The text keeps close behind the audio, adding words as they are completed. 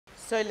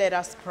So let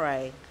us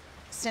pray.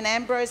 St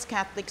Ambrose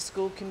Catholic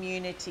School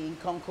Community in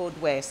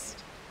Concord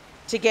West,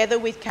 together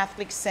with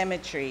Catholic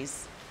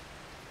cemeteries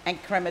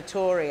and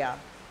crematoria,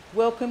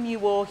 welcome you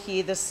all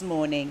here this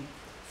morning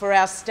for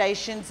our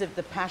Stations of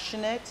the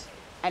Passionate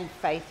and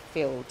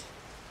Faith-Filled.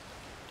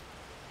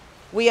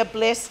 We are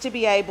blessed to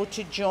be able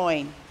to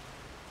join,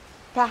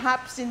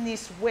 perhaps in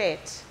this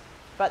wet,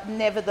 but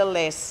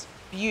nevertheless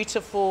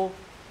beautiful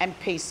and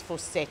peaceful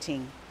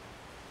setting.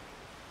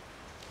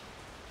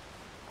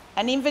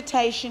 An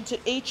invitation to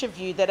each of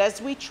you that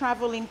as we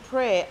travel in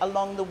prayer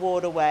along the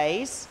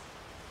waterways,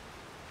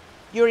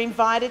 you're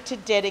invited to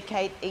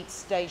dedicate each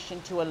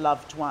station to a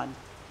loved one,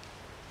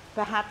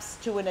 perhaps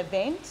to an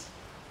event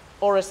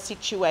or a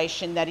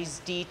situation that is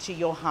dear to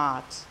your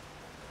heart.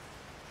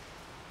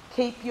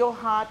 Keep your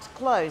heart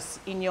close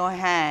in your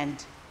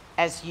hand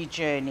as you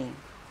journey.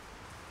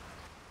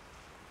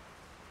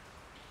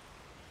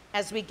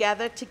 As we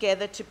gather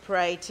together to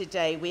pray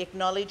today, we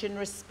acknowledge and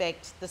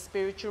respect the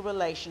spiritual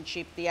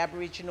relationship the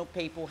Aboriginal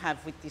people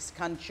have with this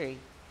country.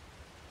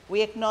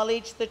 We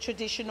acknowledge the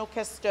traditional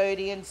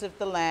custodians of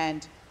the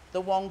land,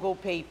 the Wongal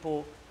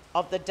people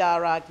of the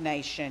Darug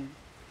Nation,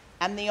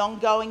 and the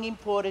ongoing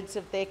importance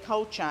of their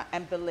culture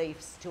and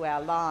beliefs to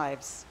our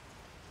lives.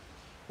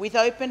 With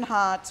open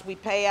hearts, we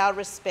pay our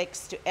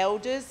respects to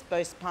elders,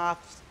 both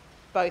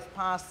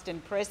past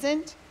and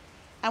present,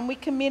 and we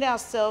commit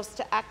ourselves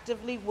to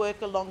actively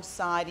work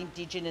alongside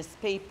Indigenous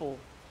people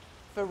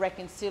for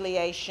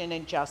reconciliation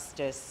and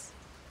justice.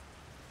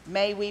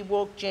 May we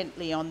walk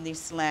gently on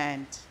this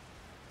land.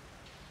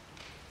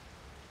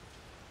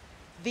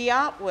 The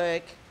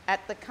artwork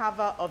at the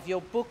cover of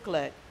your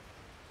booklet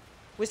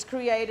was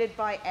created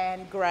by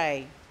Anne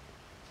Gray.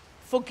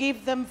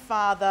 Forgive them,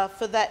 Father,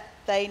 for that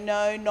they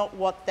know not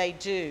what they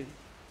do.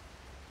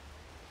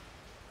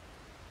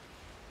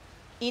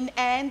 In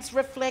Anne's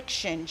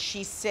reflection,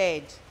 she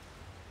said,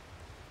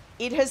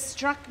 "It has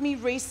struck me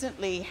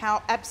recently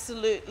how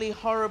absolutely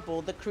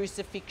horrible the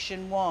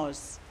crucifixion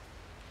was.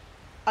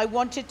 I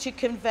wanted to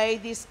convey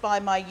this by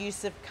my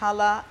use of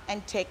colour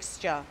and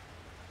texture.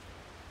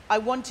 I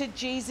wanted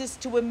Jesus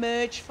to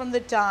emerge from the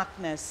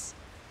darkness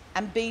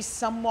and be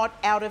somewhat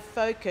out of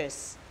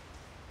focus,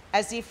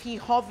 as if he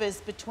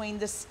hovers between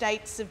the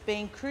states of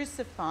being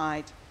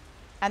crucified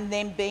and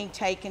then being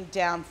taken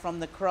down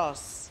from the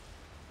cross.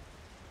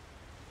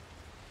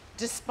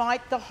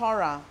 Despite the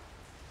horror,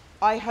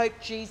 I hope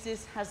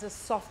Jesus has a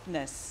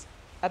softness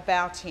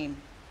about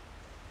him,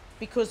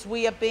 because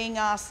we are being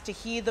asked to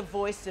hear the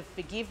voice of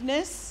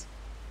forgiveness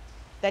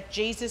that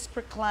Jesus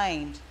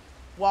proclaimed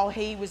while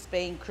he was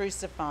being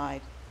crucified.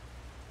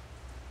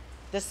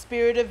 The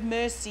spirit of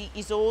mercy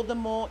is all the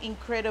more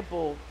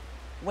incredible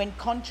when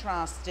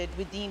contrasted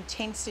with the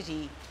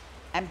intensity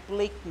and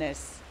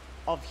bleakness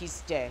of his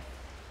death."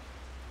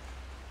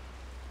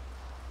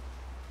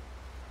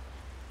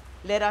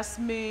 Let us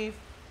move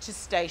to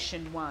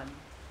Station 1.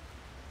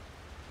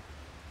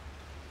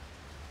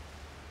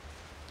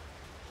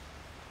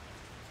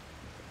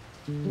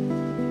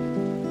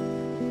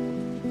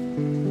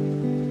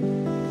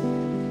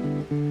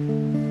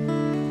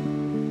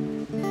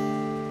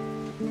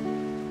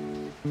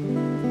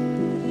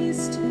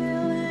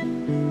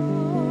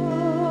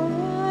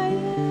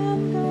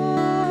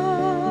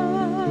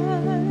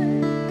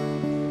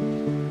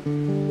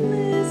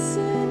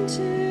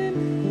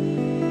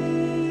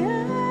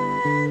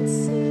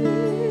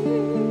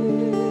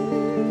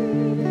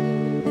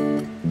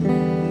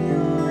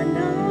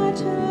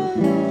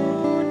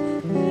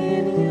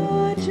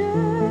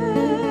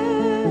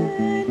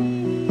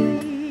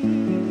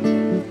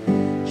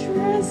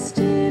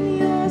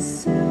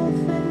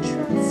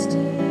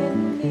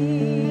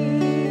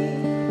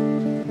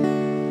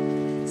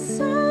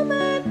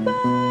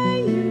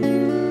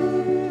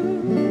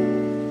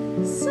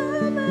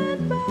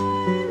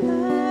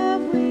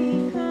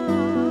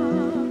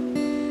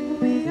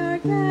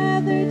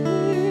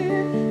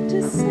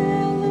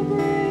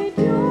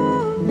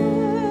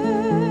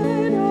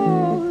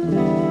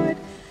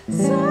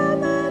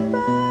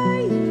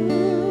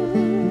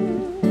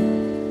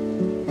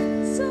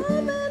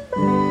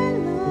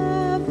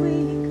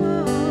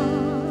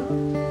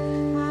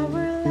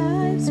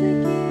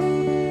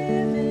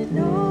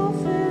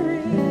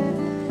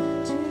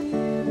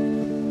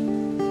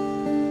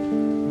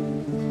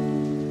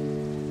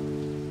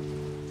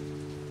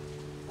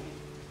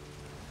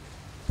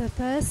 The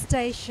first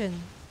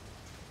station.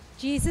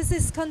 Jesus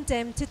is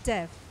condemned to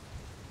death.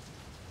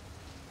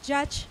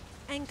 Judge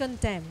and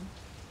condemn.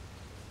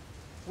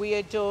 We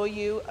adore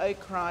you, O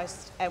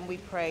Christ, and we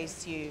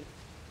praise you,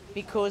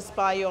 because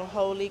by your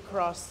holy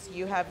cross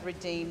you have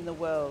redeemed the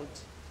world.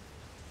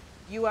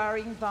 You are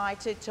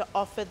invited to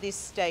offer this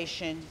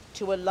station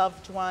to a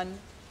loved one,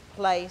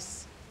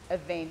 place,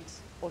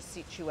 event, or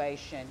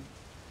situation.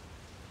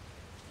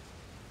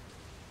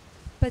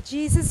 But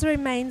Jesus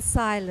remained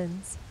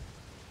silent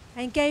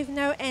and gave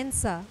no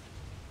answer.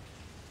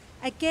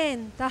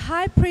 Again, the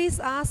high priest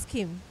asked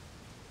him,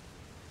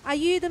 "Are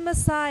you the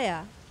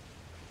Messiah,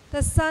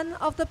 the Son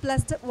of the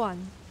Blessed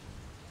One?"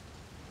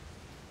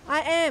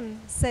 I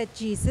am, said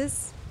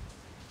Jesus.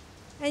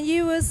 And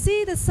you will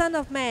see the Son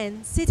of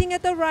Man sitting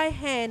at the right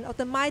hand of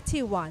the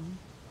Mighty One,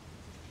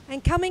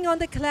 and coming on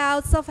the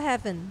clouds of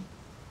heaven.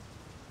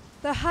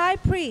 The high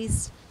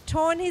priest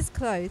torn his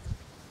clothes.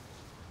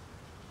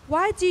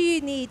 Why do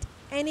you need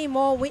any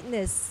more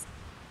witness?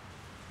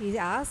 He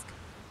asked.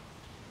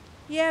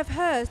 You have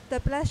heard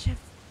the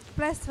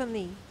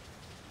blasphemy.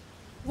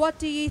 What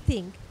do you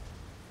think?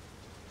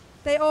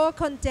 They all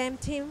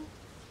condemned him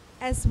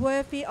as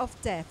worthy of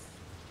death.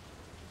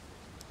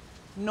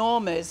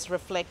 Norma's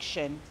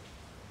reflection.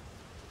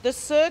 The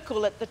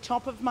circle at the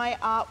top of my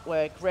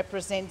artwork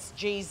represents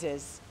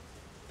Jesus,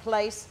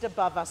 placed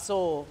above us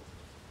all.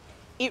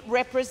 It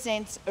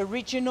represents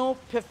original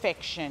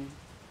perfection.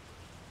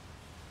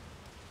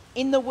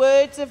 In the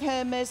words of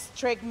Hermes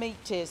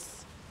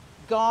Trismegistus,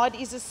 God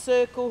is a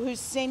circle whose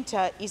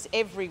center is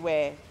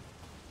everywhere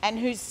and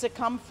whose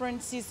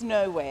circumference is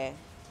nowhere.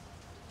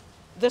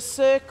 The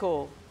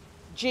circle,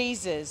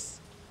 Jesus,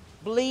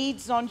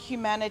 bleeds on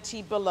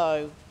humanity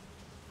below.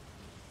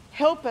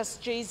 Help us,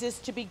 Jesus,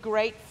 to be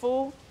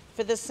grateful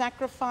for the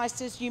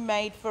sacrifices you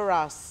made for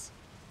us.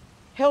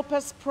 Help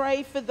us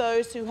pray for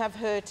those who have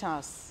hurt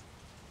us.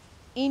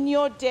 In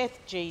your death,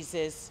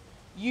 Jesus,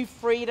 you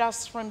freed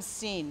us from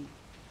sin.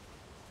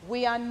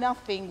 We are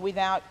nothing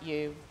without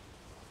you.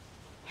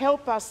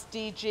 Help us,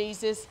 dear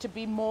Jesus, to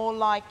be more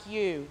like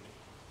you,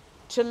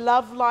 to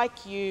love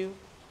like you,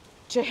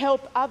 to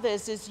help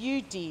others as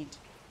you did,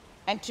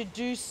 and to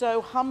do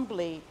so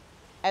humbly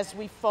as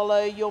we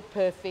follow your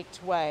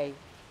perfect way.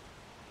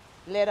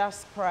 Let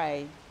us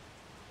pray.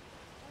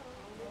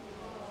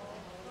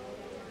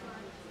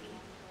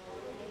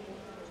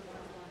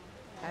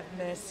 Have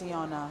mercy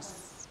on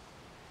us.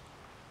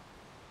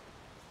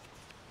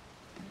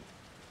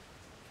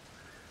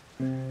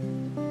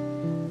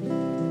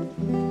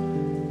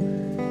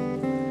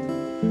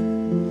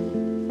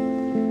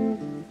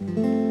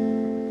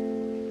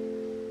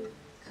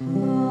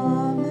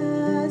 Come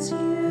as you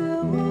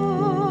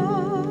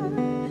are,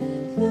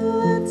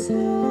 that's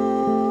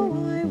how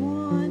I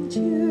want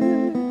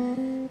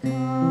you.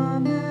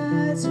 Come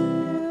as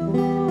you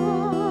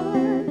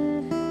are,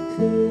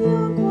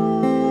 feel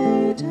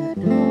quite at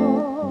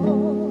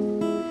home.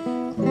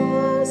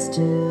 Close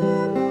to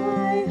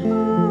my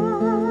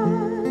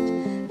heart,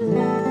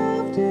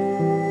 loved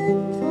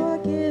and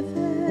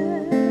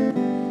forgiven.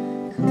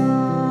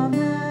 Come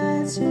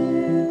as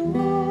you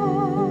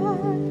are,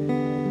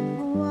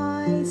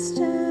 why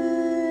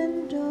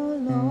stand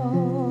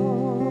alone?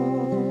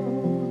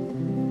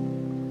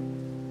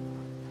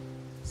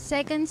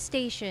 Second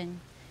station,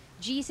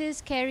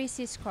 Jesus carries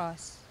his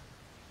cross.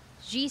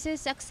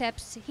 Jesus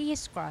accepts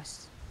his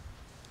cross.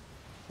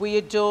 We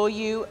adore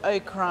you, O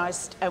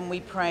Christ, and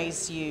we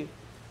praise you,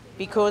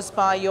 because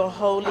by your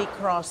holy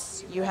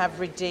cross you have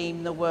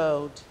redeemed the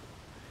world.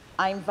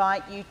 I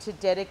invite you to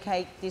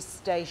dedicate this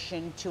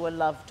station to a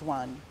loved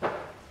one.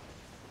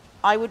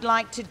 I would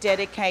like to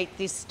dedicate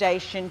this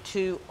station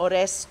to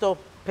Oresto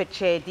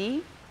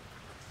Pecedi,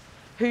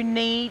 who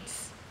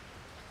needs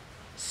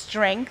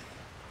strength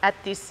at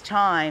this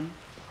time,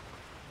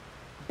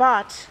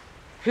 but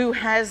who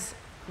has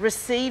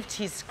received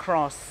his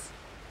cross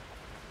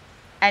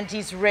and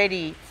is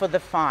ready for the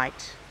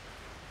fight.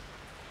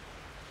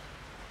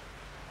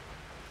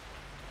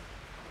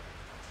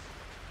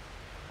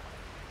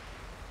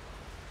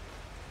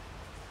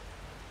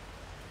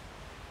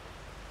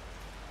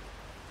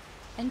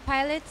 And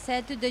Pilate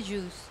said to the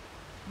Jews,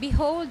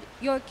 Behold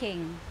your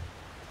king.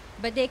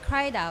 But they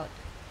cried out,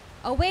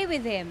 Away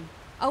with him!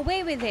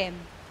 Away with him!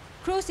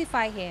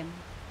 Crucify him!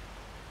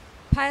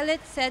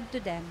 Pilate said to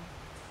them,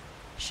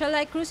 Shall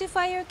I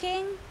crucify your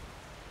king?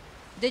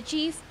 The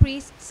chief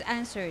priests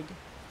answered,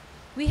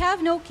 We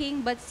have no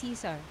king but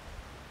Caesar.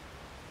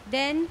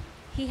 Then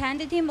he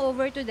handed him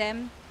over to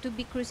them to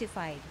be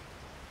crucified.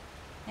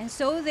 And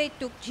so they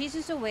took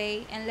Jesus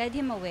away and led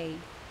him away,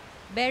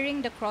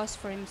 bearing the cross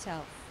for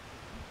himself.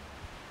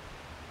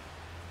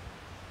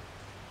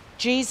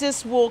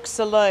 Jesus walks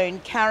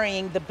alone,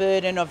 carrying the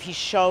burden of his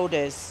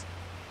shoulders,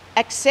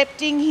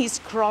 accepting his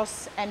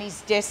cross and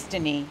his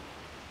destiny.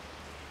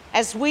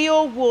 As we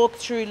all walk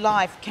through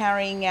life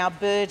carrying our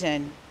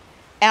burden,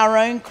 our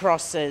own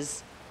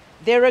crosses,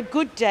 there are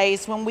good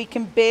days when we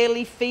can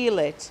barely feel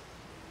it,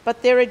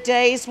 but there are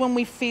days when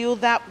we feel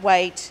that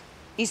weight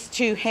is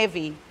too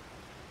heavy.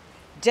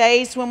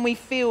 Days when we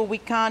feel we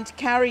can't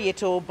carry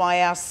it all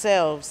by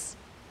ourselves.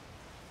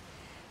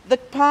 The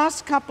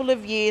past couple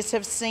of years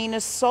have seen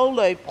a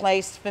solo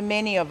place for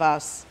many of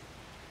us,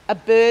 a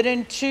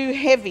burden too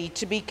heavy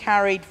to be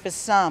carried for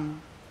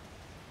some.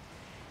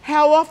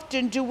 How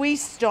often do we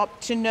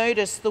stop to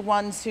notice the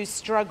ones who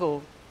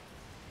struggle?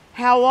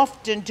 How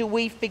often do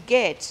we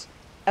forget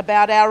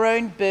about our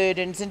own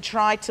burdens and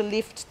try to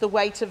lift the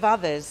weight of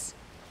others?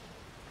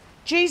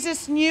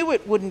 Jesus knew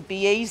it wouldn't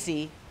be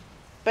easy,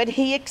 but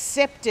he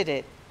accepted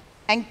it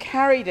and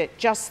carried it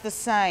just the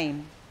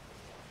same.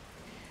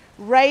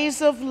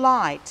 Rays of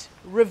light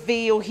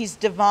reveal his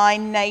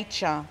divine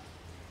nature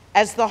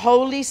as the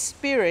Holy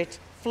Spirit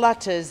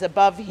flutters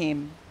above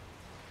him.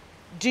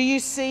 Do you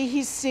see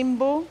his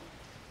symbol?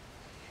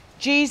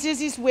 Jesus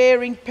is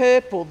wearing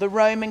purple, the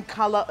Roman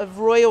colour of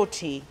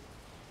royalty,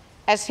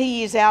 as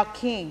he is our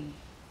King,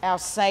 our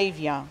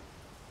Saviour.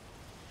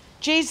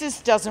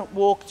 Jesus doesn't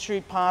walk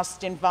through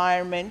past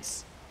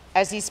environments,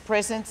 as his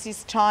presence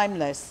is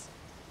timeless.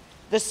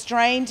 The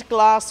stained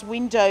glass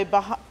window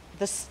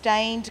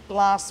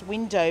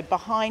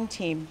behind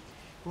him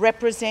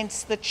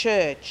represents the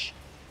church,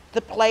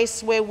 the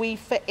place where we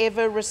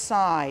forever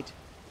reside,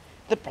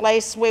 the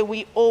place where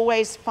we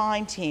always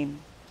find him.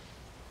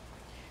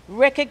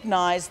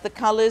 Recognise the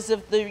colours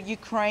of the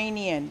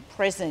Ukrainian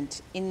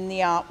present in the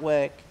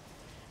artwork,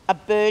 a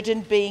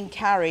burden being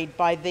carried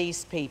by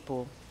these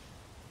people.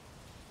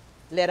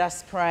 Let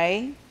us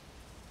pray.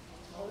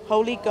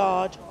 Holy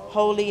God,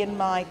 holy and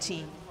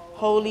mighty,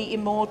 holy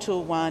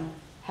immortal one,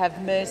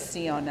 have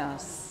mercy on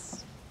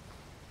us.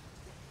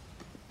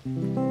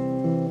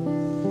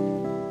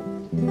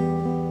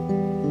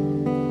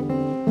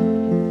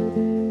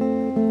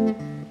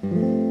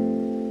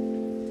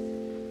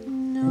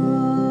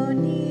 No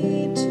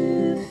need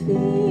to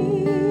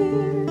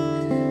fear,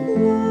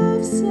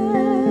 love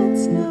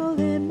sets no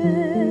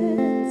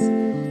limits.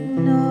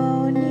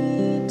 No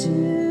need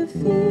to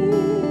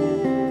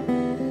fear,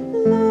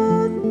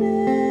 love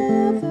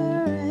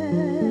never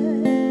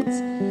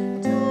ends.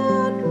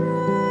 Don't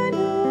run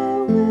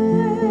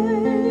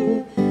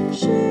away,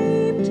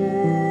 shamed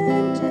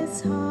and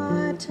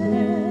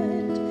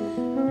disheartened.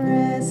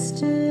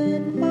 Rest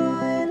in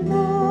my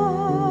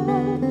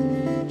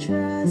love,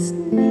 trust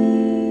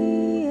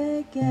me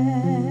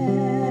again.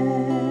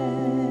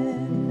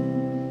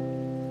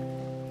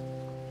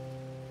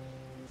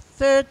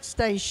 Third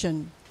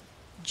station,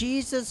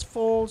 Jesus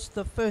falls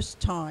the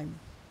first time.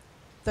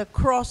 The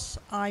cross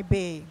I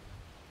bear.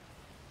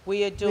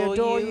 We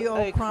adore you,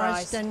 O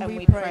Christ, and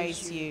we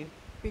praise you,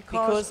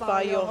 because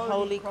by your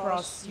holy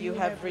cross you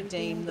have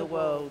redeemed the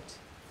world.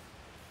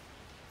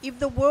 If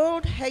the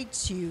world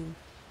hates you,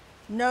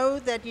 know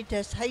that it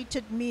has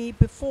hated me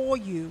before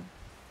you.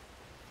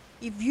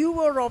 If you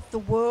were of the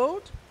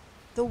world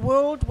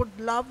would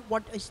love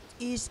what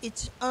is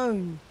its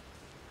own.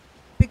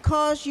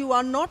 Because you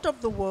are not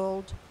of the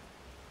world,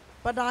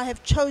 but I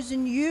have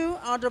chosen you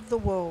out of the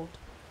world.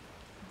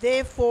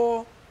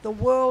 Therefore, the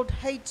world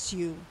hates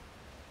you.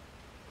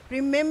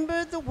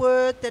 Remember the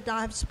word that I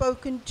have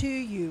spoken to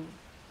you.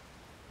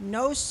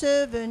 No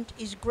servant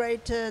is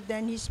greater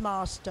than his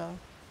master.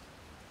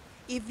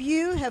 If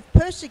you have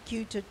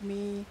persecuted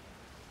me,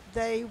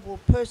 they will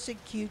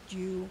persecute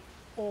you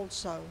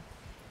also.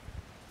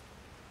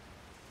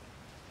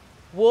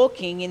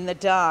 Walking in the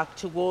dark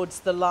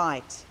towards the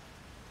light,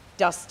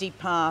 dusty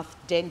path,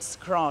 dense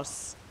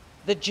cross,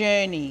 the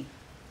journey,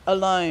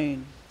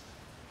 alone,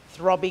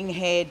 throbbing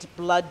head,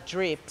 blood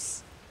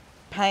drips,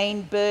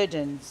 pain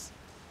burdens,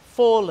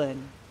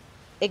 fallen,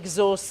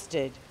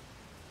 exhausted.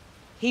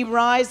 He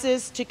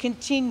rises to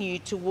continue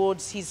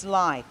towards his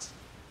light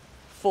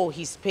for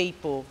his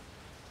people.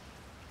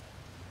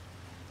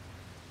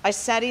 I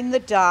sat in the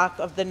dark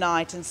of the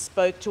night and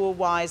spoke to a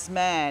wise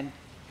man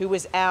who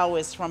was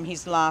hours from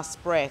his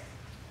last breath,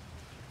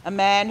 a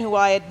man who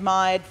I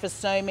admired for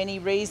so many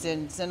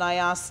reasons, and I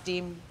asked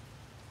him,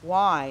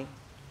 why?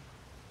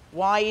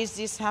 Why is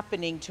this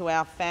happening to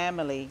our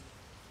family?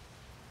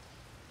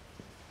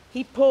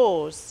 He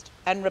paused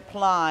and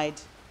replied,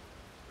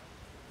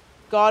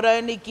 God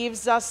only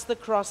gives us the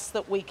cross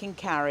that we can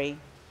carry.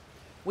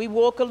 We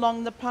walk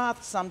along the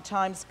path,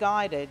 sometimes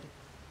guided,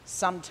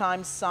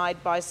 sometimes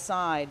side by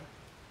side,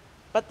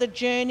 but the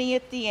journey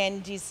at the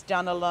end is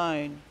done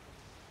alone.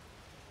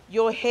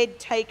 Your head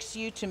takes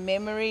you to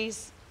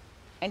memories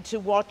and to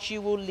what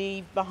you will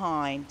leave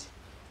behind.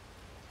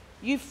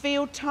 You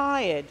feel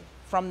tired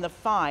from the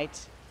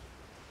fight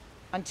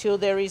until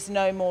there is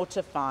no more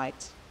to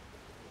fight.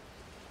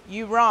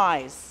 You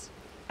rise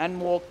and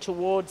walk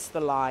towards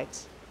the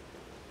light,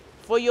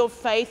 for your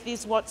faith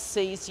is what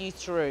sees you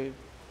through.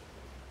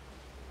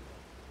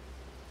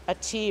 A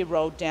tear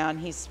rolled down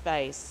his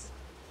face.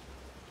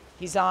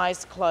 His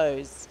eyes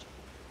closed,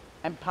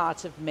 and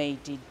part of me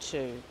did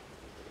too.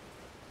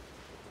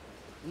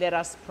 Let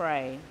us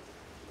pray.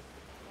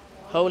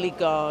 Holy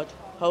God,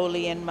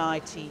 holy and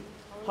mighty,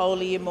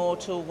 holy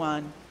immortal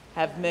one,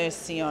 have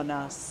mercy on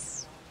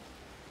us.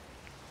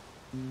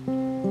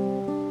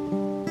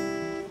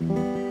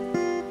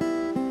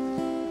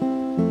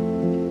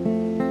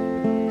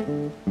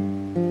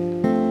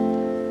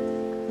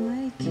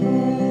 I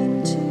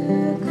came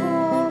to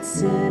call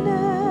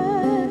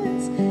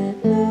sinners,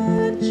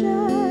 not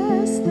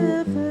just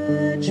the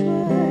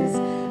virtuous.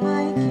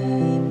 I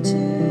came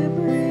to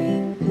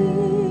bring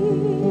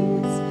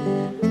peace,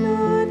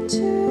 not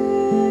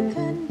to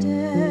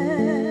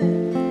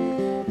condemn.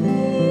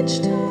 Each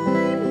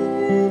time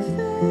you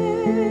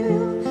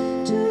fail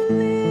to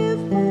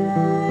live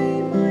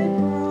by my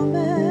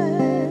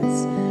promise,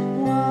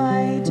 why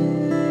do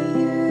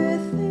you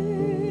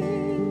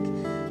think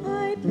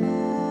I'd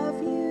love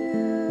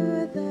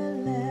you the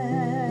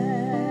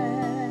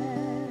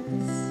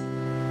less?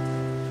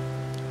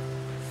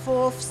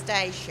 Fourth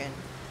station,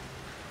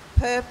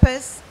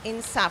 purpose in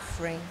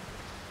suffering.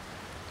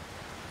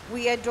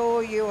 We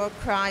adore you, O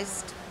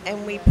Christ,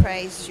 and we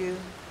praise you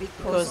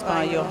because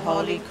by your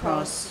holy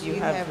cross you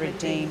have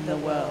redeemed the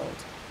world.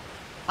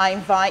 I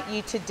invite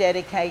you to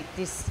dedicate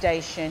this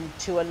station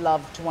to a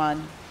loved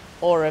one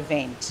or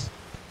event.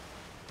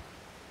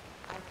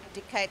 I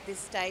dedicate this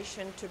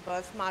station to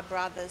both my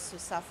brothers who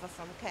suffer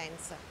from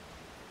cancer,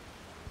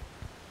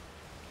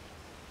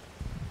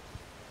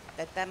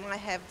 that they might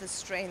have the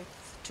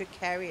strength to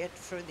carry it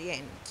through the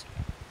end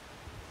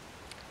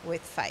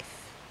with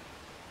faith.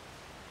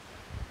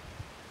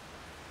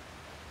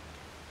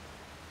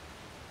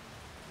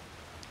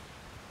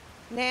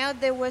 Now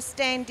there were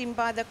standing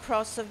by the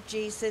cross of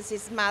Jesus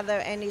his mother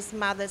and his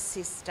mother's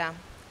sister,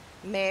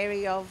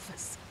 Mary of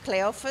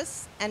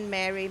Cleophas and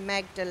Mary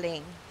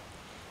Magdalene.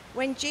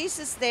 When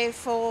Jesus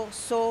therefore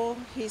saw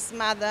his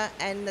mother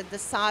and the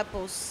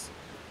disciples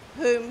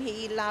whom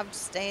he loved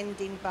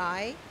standing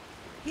by,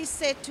 he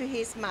said to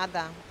his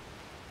mother,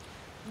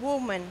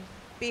 "Woman,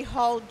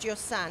 behold your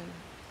son."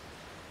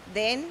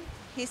 Then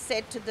he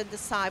said to the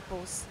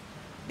disciples,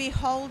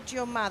 "Behold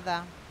your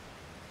mother."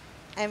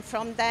 And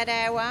from that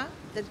hour,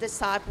 the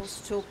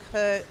disciples took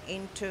her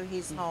into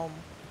his home.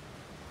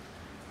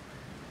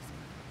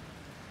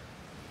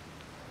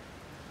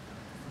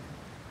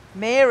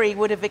 Mary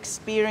would have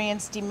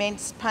experienced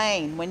immense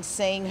pain when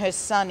seeing her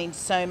son in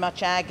so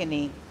much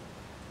agony.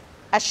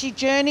 As she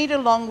journeyed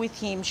along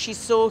with him, she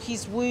saw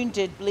his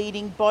wounded,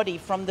 bleeding body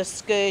from the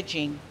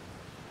scourging.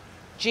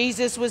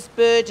 Jesus was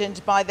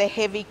burdened by the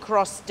heavy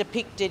cross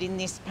depicted in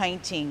this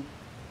painting,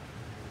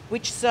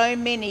 which so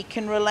many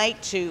can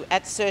relate to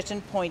at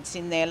certain points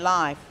in their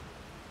life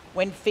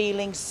when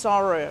feeling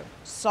sorrow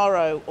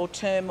or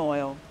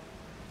turmoil.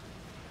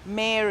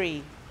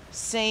 Mary,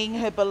 seeing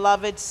her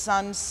beloved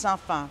son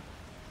suffer,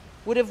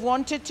 would have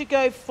wanted to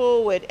go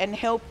forward and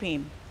help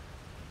him,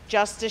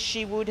 just as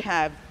she would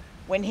have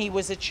when he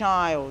was a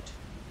child.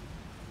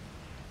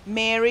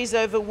 Mary's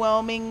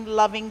overwhelming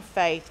loving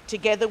faith,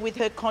 together with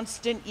her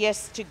constant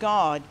yes to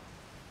God,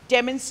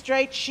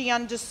 demonstrates she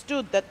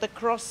understood that the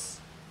cross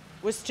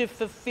was to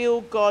fulfill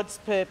God's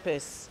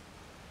purpose.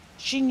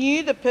 She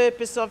knew the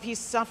purpose of his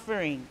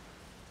suffering.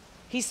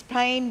 His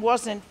pain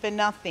wasn't for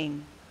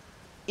nothing.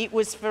 It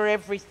was for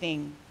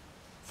everything,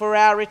 for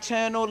our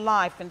eternal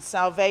life and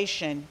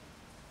salvation.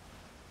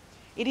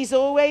 It is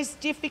always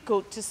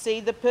difficult to see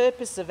the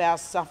purpose of our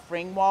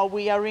suffering while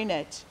we are in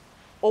it,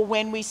 or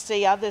when we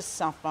see others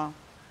suffer.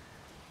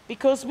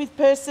 Because with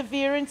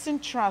perseverance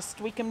and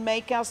trust, we can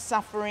make our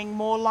suffering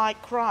more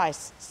like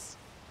Christ's.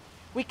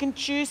 We can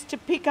choose to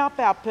pick up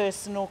our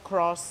personal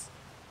cross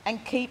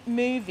and keep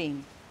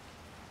moving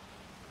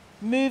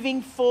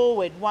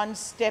forward one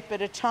step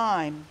at a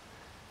time.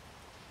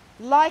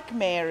 Like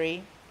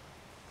Mary,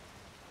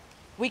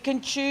 we can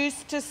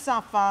choose to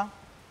suffer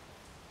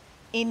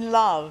in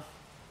love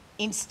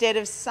instead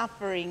of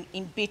suffering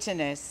in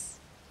bitterness.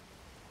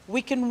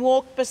 We can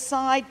walk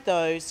beside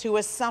those who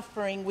are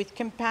suffering with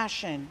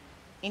compassion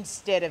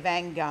instead of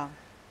anger.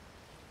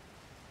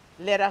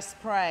 Let us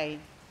pray.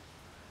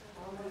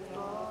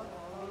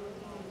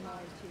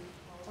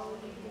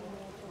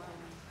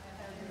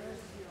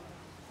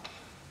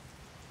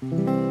 You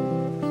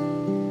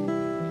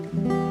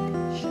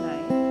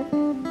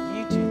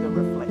do the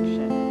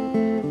reflection.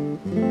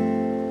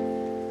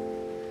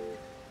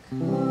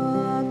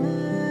 Come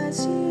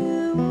as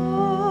you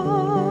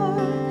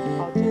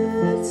are,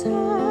 that's how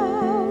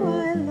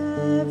I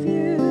love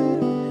you.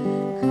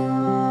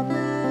 Come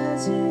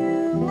as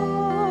you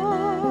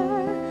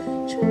are,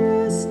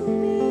 trust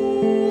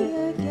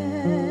me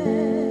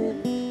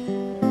again.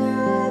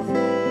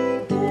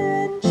 Nothing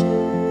can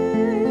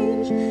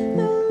change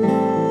the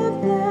love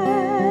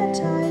that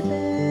I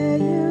bear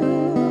you.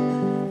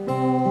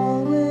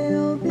 All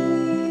will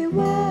be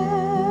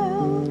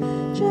well,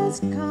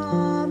 just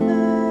come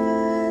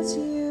as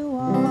you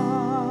are.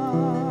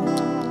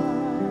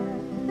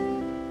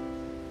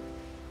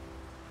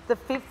 The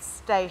fifth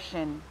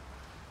station,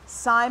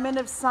 Simon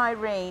of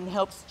Cyrene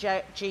helps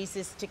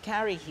Jesus to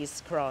carry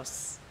his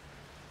cross.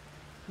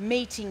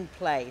 Meeting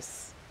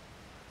Place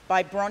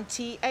by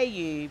Bronte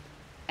Ayub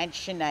and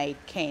Sinead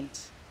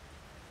Kent.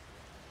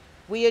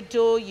 We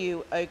adore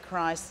you, O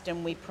Christ,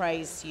 and we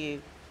praise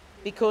you,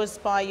 because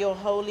by your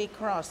holy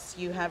cross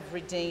you have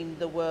redeemed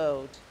the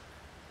world.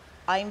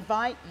 I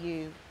invite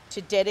you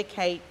to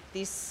dedicate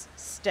this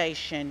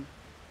station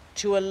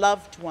to a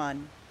loved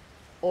one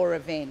or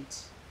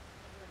event.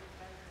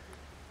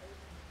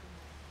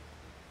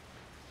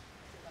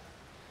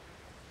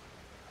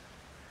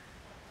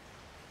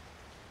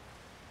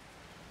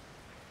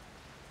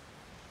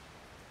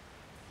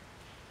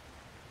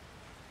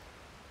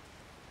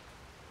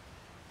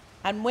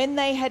 And when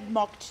they had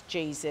mocked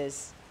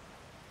Jesus,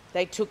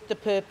 they took the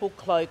purple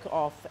cloak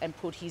off and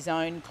put his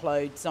own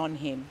clothes on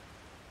him.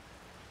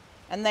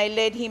 And they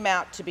led him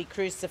out to be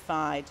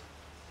crucified.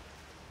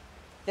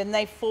 Then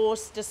they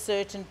forced a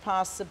certain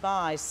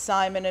passerby,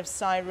 Simon of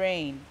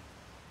Cyrene,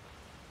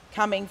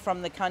 coming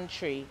from the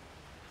country,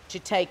 to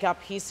take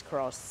up his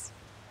cross.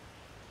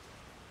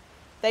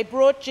 They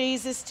brought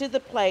Jesus to the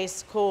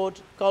place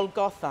called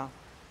Golgotha,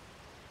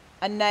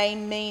 a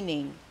name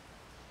meaning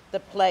the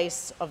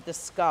place of the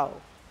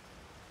skull.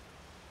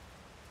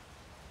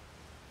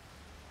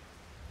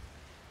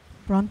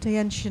 Bronte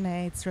and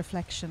Sinead's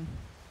reflection.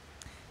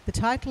 The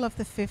title of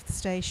the fifth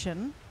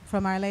station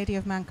from Our Lady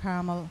of Mount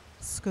Carmel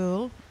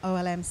School,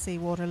 OLMC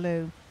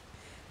Waterloo,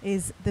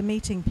 is The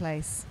Meeting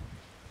Place.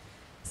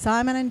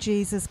 Simon and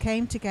Jesus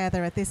came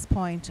together at this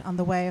point on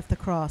the way of the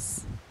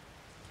cross.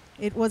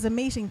 It was a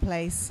meeting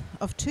place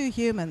of two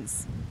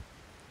humans,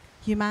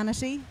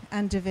 humanity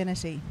and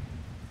divinity.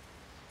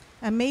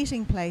 A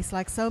meeting place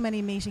like so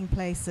many meeting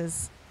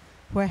places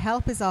where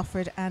help is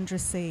offered and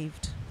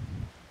received.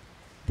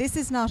 This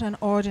is not an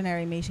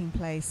ordinary meeting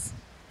place,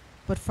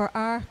 but for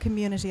our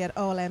community at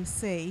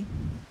OLMC,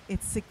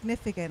 its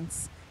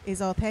significance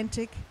is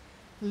authentic,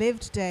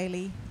 lived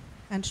daily,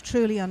 and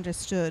truly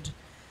understood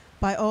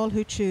by all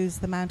who choose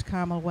the Mount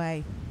Carmel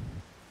Way.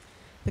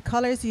 The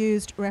colours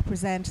used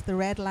represent the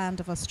red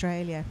land of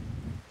Australia.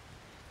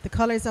 The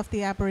colours of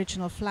the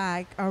Aboriginal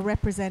flag are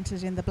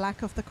represented in the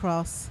black of the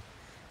cross,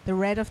 the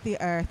red of the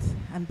earth,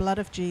 and blood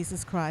of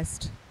Jesus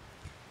Christ.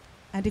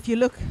 And if you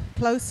look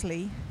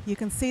closely, you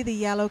can see the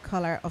yellow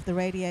colour of the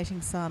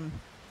radiating sun.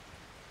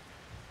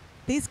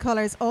 These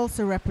colours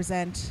also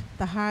represent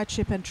the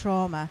hardship and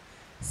trauma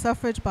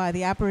suffered by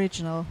the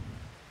Aboriginal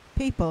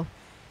people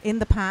in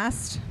the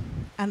past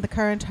and the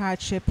current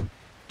hardship,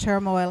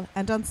 turmoil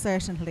and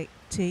uncertainty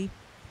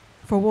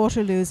for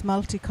Waterloo's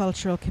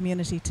multicultural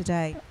community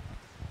today.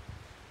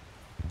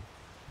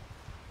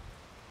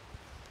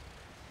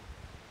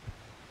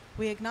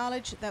 We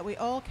acknowledge that we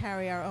all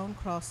carry our own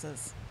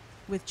crosses,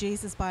 with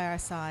Jesus by our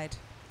side.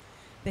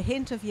 The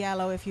hint of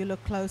yellow, if you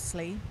look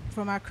closely,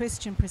 from our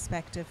Christian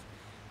perspective,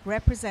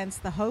 represents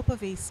the hope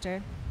of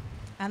Easter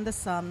and the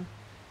sun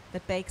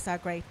that bakes our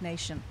great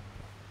nation.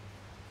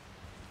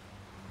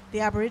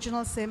 The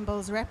Aboriginal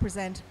symbols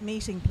represent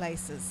meeting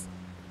places,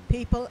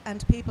 people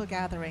and people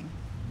gathering.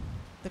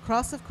 The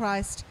cross of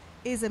Christ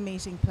is a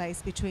meeting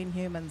place between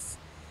humans,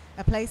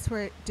 a place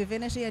where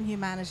divinity and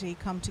humanity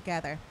come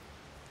together,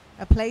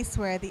 a place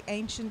where the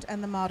ancient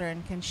and the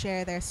modern can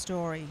share their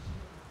story.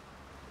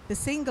 The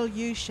single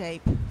U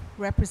shape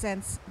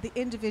represents the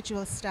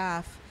individual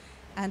staff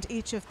and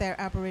each of their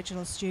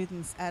Aboriginal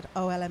students at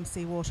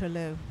OLMC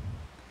Waterloo.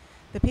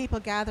 The people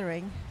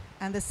gathering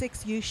and the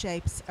 6 U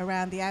shapes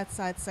around the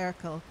outside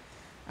circle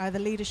are the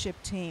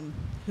leadership team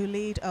who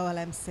lead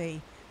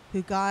OLMC,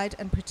 who guide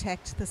and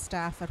protect the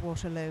staff at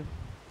Waterloo.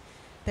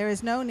 There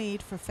is no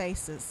need for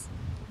faces.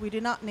 We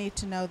do not need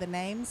to know the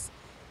names.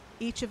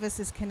 Each of us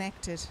is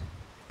connected,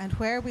 and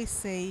where we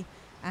see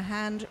a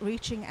hand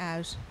reaching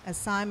out as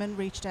Simon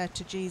reached out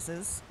to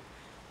Jesus,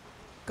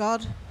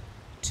 God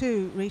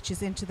too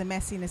reaches into the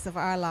messiness of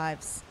our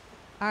lives,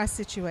 our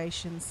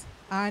situations,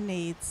 our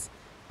needs,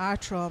 our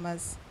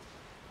traumas,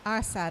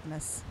 our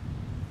sadness.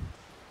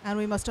 And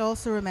we must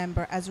also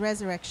remember, as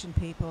resurrection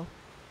people,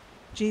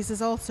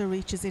 Jesus also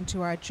reaches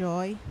into our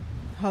joy,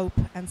 hope,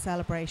 and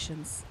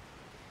celebrations.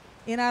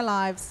 In our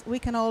lives, we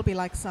can all be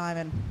like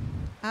Simon,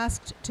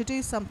 asked to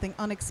do something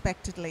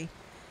unexpectedly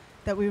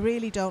that we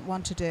really don't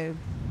want to do.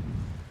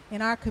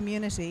 In our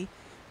community,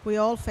 we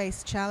all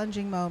face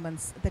challenging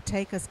moments that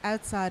take us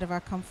outside of our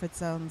comfort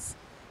zones,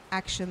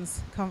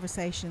 actions,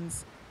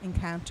 conversations,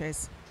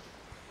 encounters.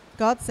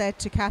 God said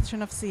to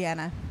Catherine of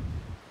Siena,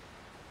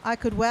 "I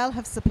could well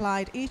have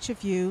supplied each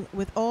of you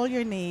with all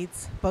your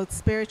needs, both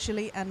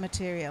spiritually and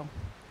material.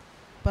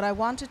 But I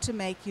wanted to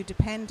make you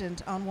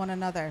dependent on one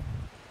another,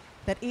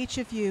 that each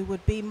of you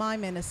would be my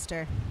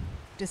minister,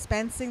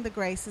 dispensing the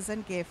graces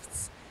and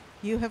gifts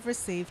you have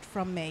received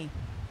from me."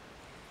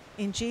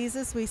 In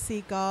Jesus we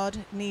see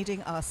God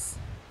needing us,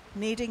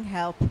 needing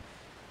help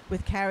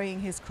with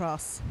carrying his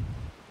cross.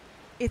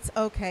 It's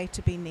okay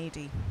to be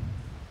needy.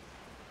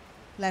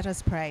 Let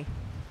us pray.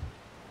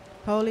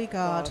 Holy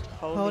God,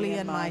 holy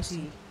and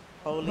mighty,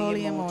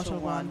 holy immortal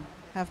one,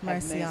 have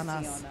mercy on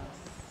us.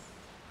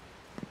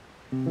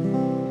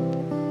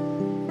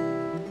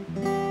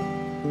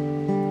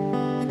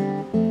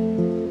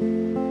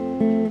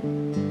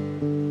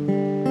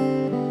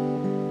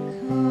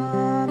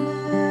 Come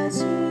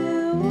as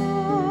you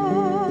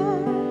are,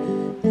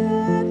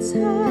 that's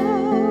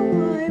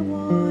how I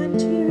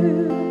want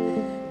you.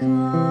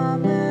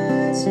 Come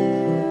as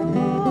you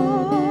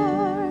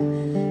are,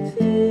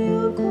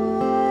 feel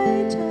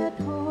quite at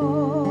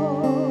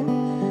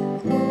home.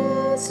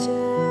 Close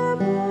to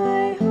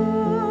my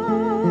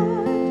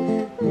heart,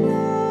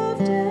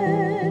 loved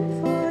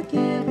and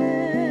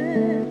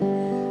forgiven.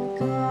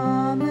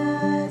 Come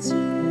as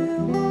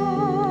you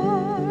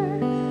are,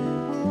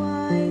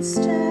 why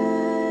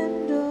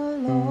stand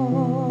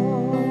alone?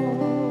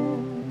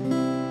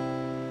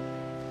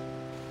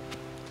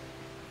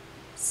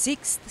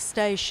 Sixth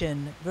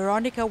station,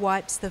 Veronica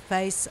wipes the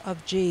face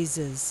of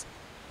Jesus.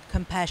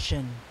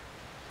 Compassion.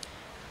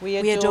 We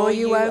adore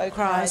you, O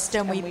Christ,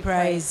 and we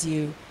praise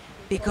you,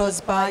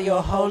 because by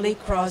your holy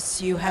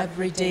cross you have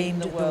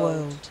redeemed the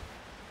world.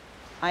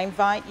 I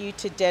invite you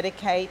to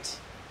dedicate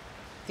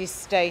this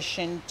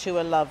station to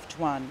a loved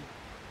one.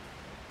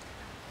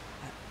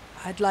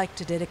 I'd like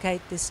to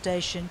dedicate this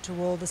station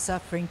to all the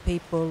suffering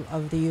people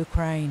of the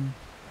Ukraine.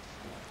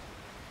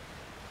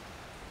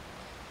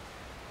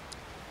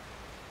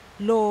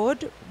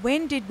 Lord,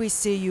 when did we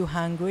see you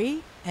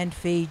hungry and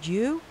feed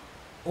you,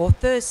 or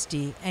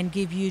thirsty and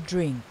give you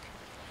drink?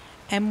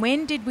 And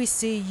when did we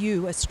see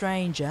you a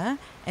stranger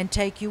and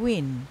take you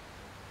in,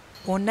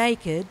 or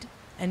naked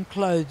and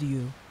clothe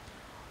you?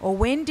 Or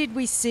when did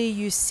we see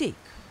you sick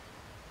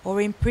or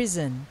in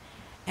prison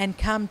and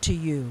come to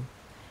you?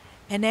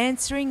 And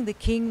answering, the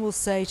king will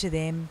say to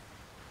them,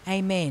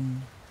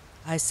 Amen,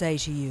 I say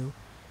to you,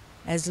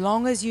 as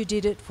long as you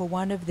did it for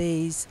one of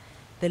these,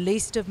 the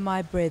least of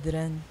my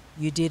brethren,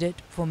 you did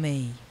it for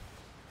me.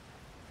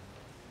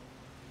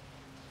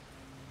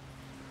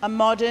 A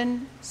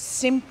modern,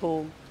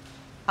 simple,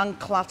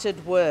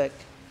 uncluttered work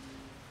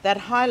that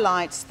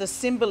highlights the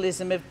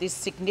symbolism of this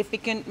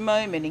significant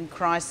moment in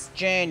Christ's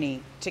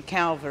journey to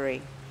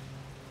Calvary.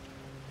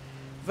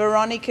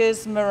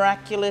 Veronica's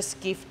miraculous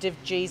gift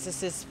of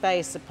Jesus'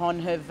 face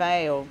upon her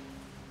veil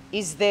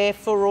is there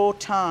for all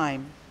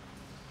time.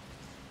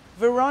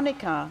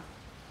 Veronica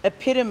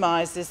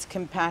epitomizes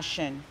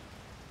compassion.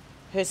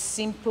 Her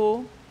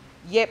simple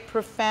yet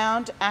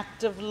profound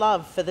act of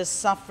love for the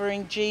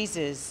suffering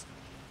Jesus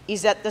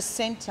is at the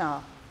center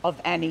of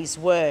Annie's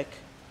work.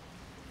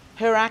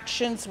 Her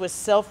actions were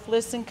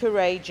selfless and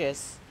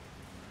courageous.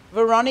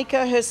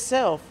 Veronica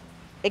herself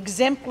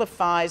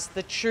exemplifies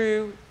the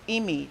true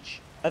image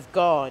of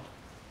God.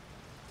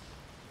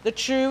 The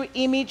true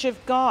image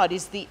of God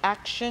is the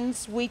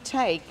actions we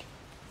take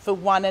for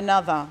one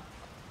another.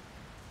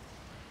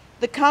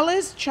 The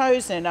colours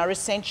chosen are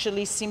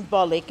essentially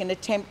symbolic and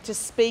attempt to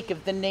speak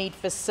of the need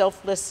for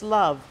selfless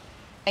love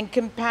and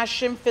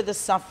compassion for the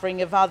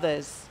suffering of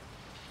others.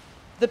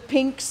 The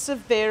pinks of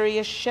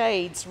various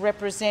shades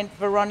represent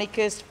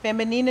Veronica's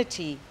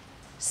femininity,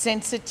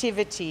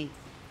 sensitivity,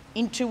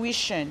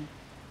 intuition,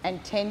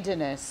 and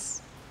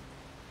tenderness.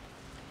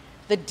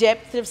 The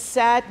depth of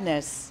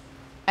sadness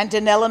and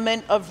an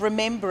element of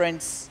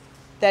remembrance,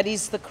 that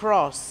is the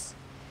cross,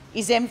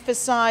 is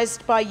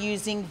emphasized by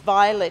using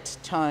violet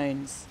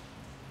tones.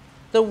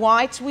 The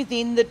white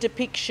within the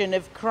depiction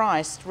of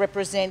Christ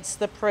represents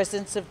the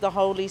presence of the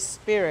Holy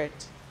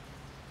Spirit.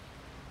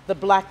 The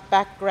black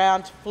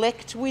background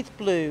flecked with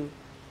blue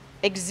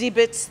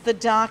exhibits the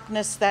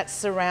darkness that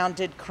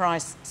surrounded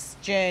Christ's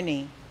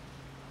journey,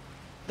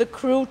 the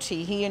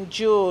cruelty he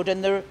endured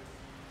and the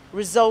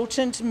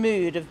resultant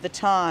mood of the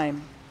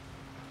time.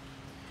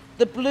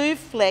 The blue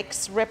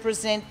flecks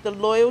represent the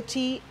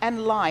loyalty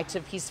and light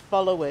of his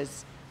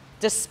followers,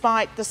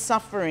 despite the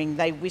suffering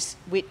they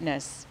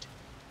witnessed.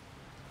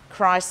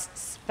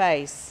 Christ's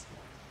face,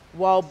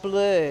 while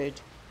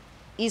blurred,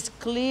 is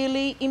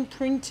clearly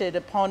imprinted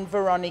upon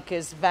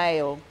Veronica's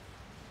veil,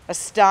 a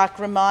stark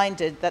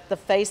reminder that the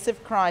face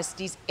of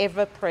Christ is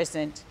ever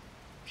present,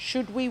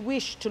 should we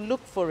wish to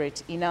look for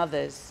it in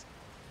others.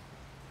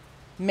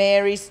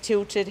 Mary's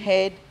tilted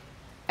head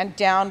and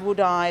downward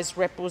eyes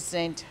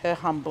represent her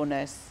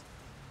humbleness.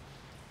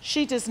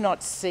 She does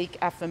not seek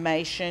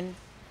affirmation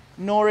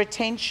nor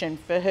attention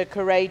for her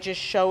courageous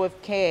show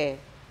of care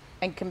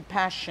and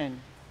compassion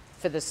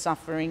for the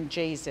suffering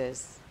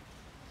Jesus.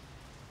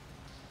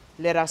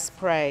 Let us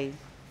pray.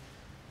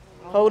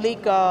 Holy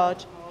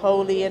God,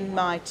 holy and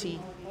mighty,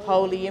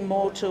 holy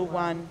immortal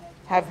one,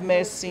 have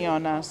mercy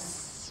on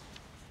us.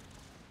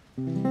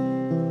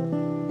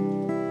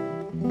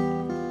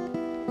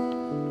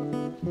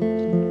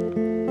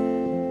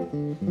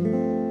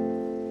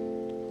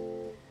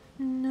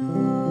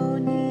 No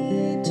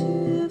need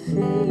to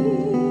fear,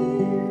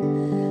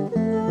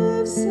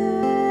 love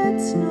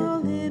sets no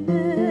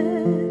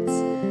limits.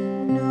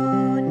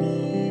 No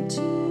need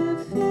to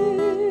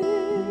fear,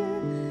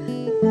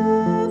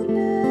 love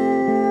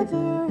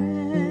never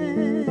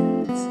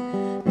ends.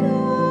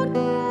 Don't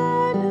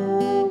run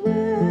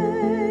away,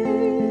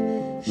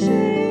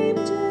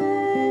 shamed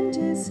and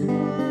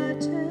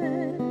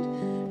disheartened.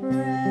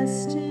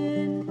 Rest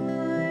in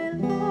my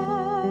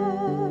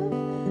love,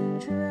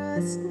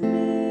 trust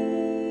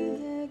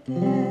me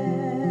again.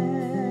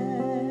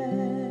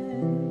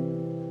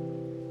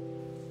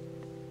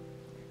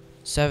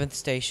 Seventh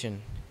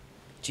station.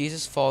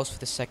 Jesus falls for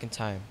the second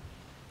time.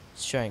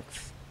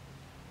 Strength.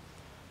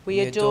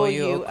 We adore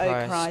you,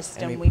 O Christ,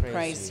 and we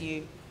praise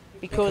you,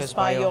 because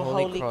by your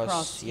holy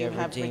cross you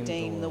have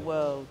redeemed the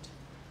world.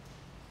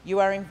 You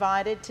are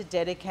invited to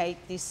dedicate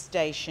this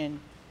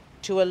station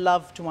to a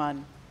loved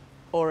one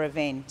or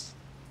event.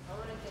 I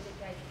want to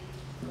dedicate this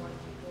to my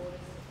two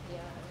daughters,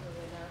 Sophia and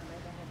Rowena. May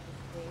they have the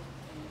strength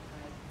and the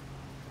faith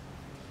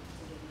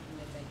to do everything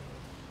that they do.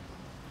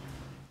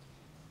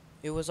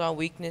 It was our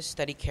weakness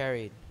that he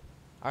carried,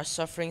 our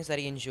sufferings that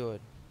he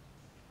endured.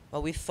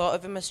 While we thought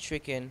of him as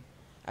stricken,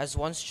 as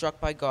one struck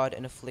by God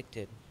and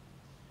afflicted.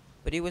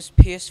 But he was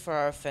pierced for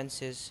our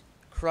offenses,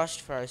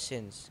 crushed for our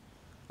sins.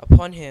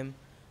 Upon him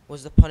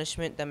was the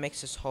punishment that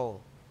makes us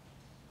whole.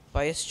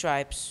 By his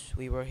stripes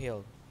we were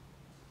healed.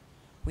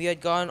 We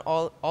had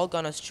all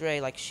gone astray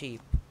like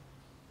sheep.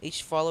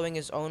 each following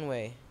his own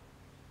way,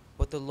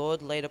 but the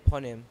Lord laid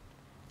upon him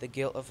the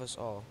guilt of us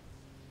all.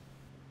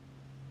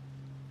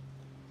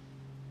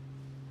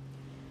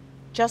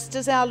 Just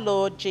as our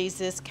Lord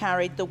Jesus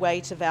carried the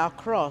weight of our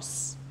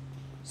cross,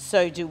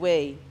 so do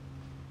we.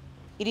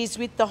 It is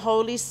with the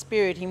Holy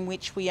Spirit in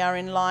which we are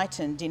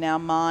enlightened in our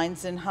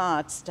minds and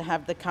hearts to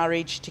have the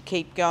courage to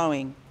keep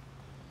going.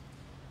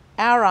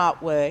 Our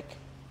artwork,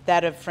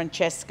 that of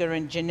Francesca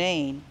and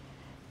Janine,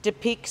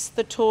 depicts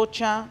the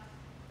torture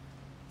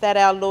that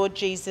our Lord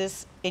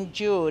Jesus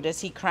endured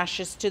as he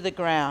crashes to the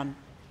ground,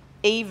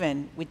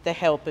 even with the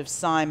help of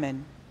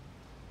Simon.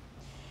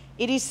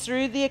 It is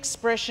through the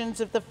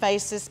expressions of the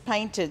faces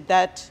painted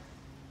that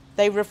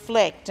they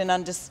reflect and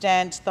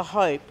understand the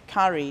hope,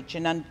 courage,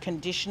 and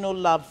unconditional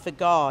love for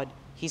God,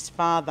 his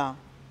Father.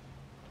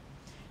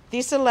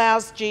 This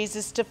allows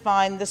Jesus to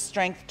find the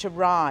strength to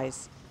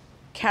rise,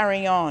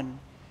 carry on,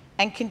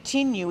 and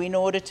continue in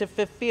order to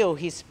fulfill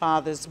his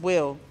Father's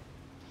will.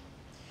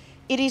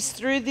 It is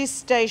through this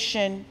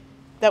station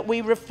that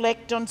we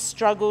reflect on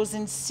struggles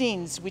and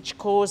sins which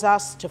cause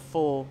us to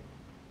fall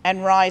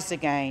and rise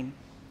again,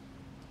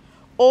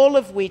 all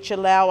of which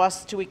allow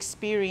us to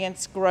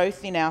experience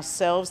growth in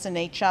ourselves and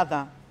each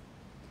other.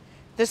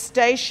 The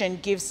station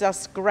gives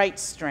us great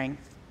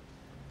strength.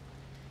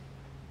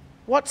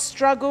 What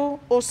struggle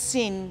or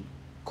sin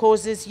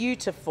causes you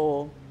to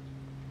fall?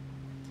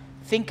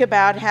 Think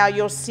about how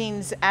your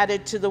sins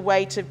added to the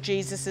weight of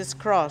Jesus'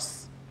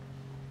 cross.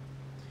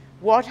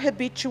 What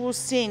habitual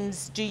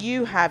sins do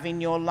you have in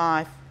your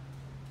life,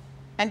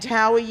 and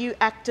how are you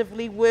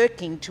actively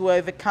working to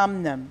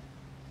overcome them?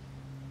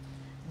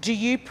 Do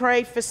you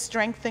pray for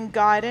strength and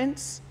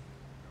guidance,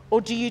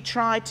 or do you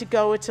try to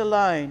go it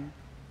alone?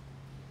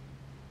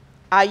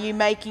 Are you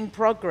making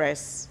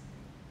progress?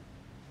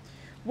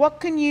 What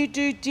can you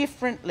do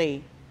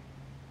differently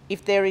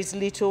if there is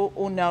little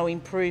or no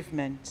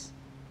improvement?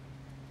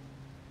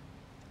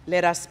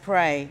 Let us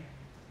pray.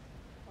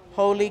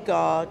 Holy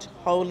God,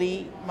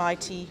 holy,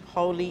 mighty,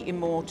 holy,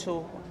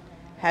 immortal,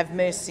 have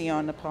mercy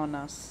upon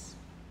us.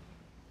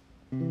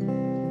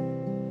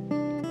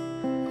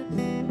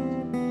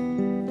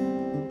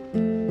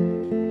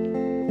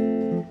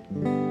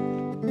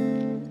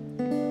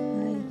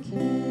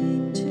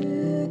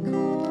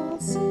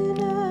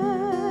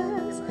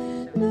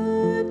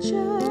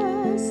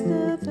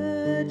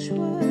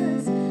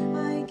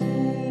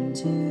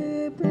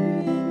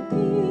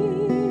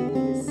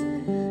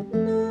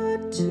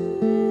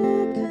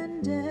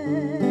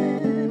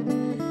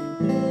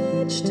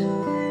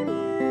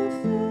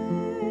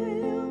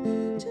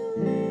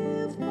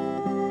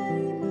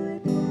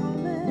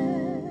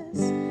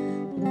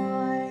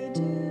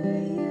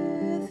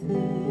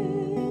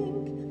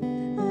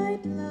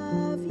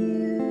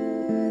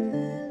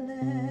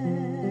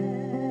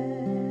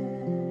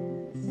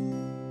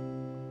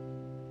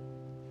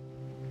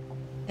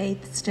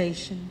 Eighth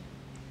station.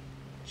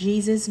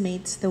 Jesus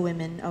meets the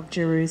women of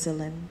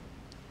Jerusalem,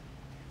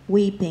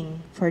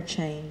 weeping for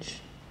change.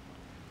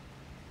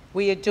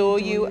 We adore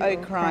you, O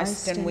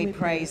Christ, and we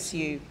praise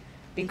you,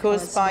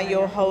 because by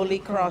your holy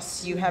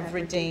cross you have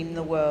redeemed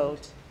the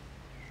world.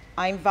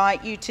 I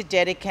invite you to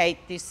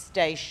dedicate this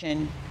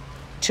station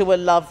to a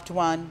loved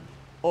one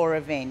or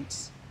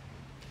event.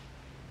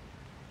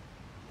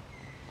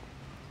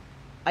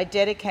 I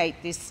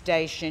dedicate this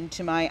station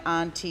to my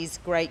auntie's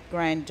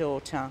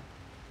great-granddaughter.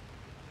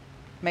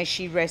 May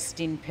she rest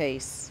in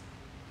peace.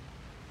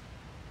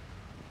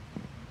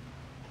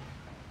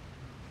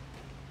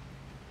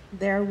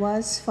 There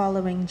was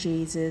following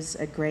Jesus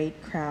a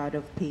great crowd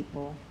of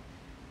people,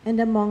 and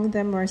among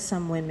them were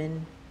some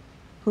women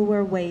who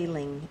were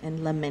wailing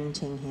and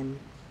lamenting him.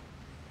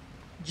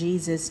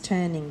 Jesus,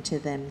 turning to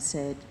them,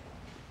 said,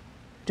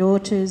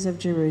 "Daughters of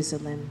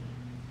Jerusalem,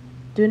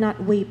 do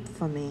not weep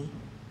for me,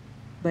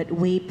 but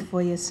weep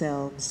for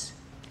yourselves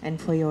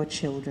and for your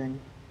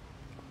children."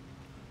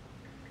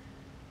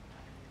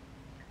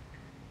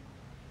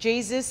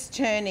 Jesus,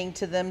 turning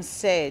to them,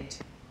 said,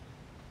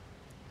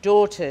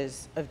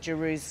 "Daughters of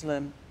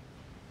Jerusalem,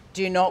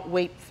 do not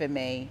weep for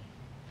me,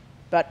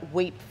 but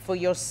weep for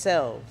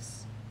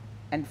yourselves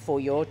and for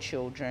your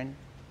children."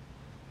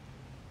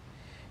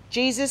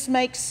 Jesus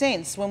makes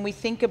sense when we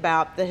think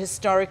about the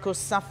historical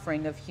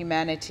suffering of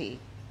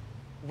humanity.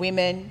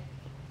 Women,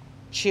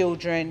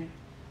 children,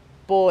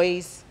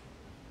 boys,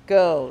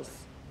 girls,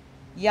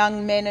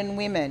 young men and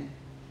women.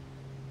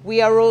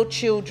 We are all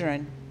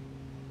children.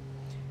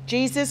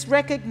 Jesus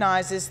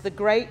recognizes the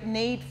great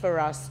need for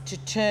us to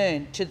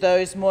turn to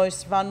those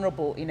most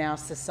vulnerable in our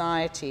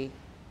society.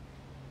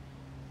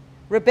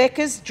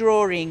 Rebecca's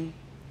drawing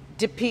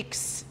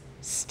depicts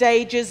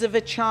stages of a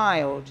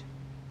child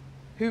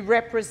who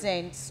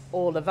represents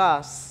all of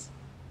us.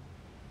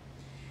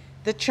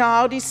 The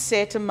child is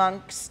set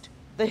amongst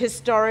the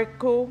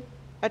historical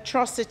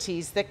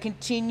atrocities that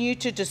continue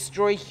to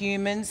destroy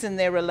humans and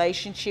their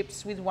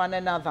relationships with one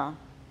another.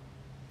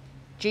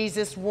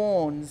 Jesus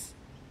warns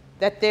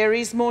that there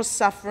is more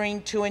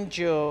suffering to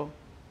endure.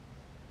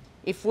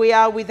 If we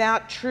are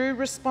without true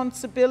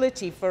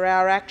responsibility for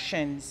our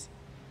actions,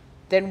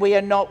 then we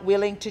are not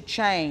willing to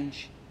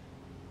change,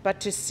 but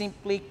to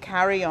simply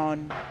carry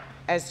on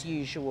as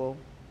usual.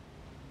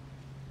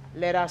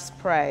 Let us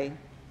pray.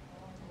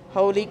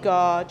 Holy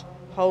God,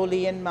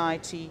 holy and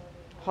mighty,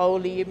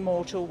 holy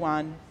immortal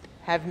one,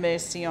 have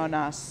mercy on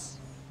us.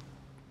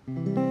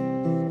 Come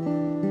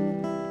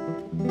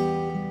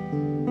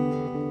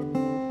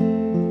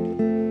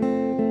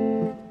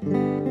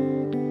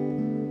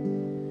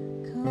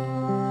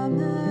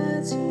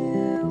as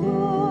you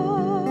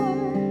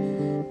are,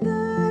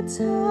 that's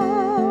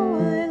how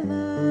I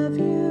love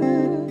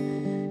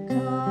you.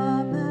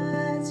 Come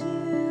as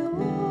you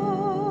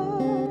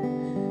are,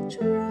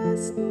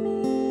 trust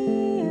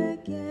me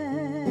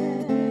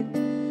again.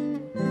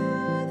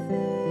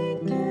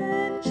 Nothing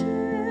can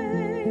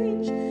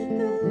change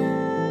the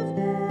love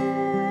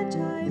that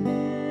I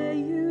bear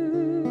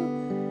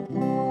you.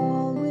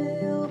 All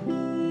will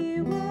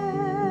be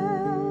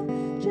well,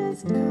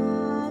 just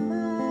come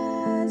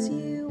as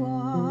you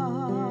are.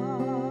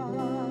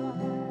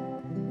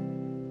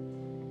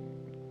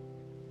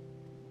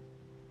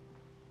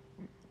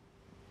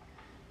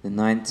 The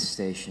 9th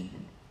station.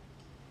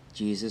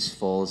 Jesus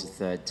falls a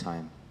 3rd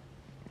time.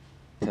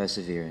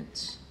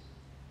 Perseverance.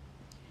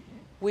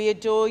 We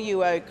adore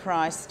you, O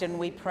Christ, and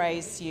we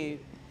praise you,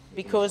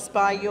 because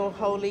by your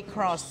holy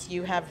cross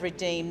you have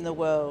redeemed the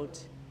world.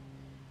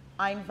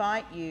 I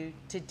invite you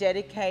to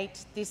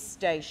dedicate this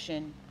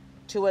station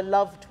to a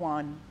loved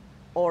one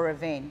or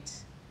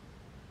event.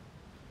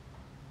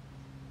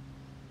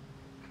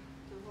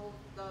 To hold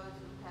those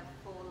who have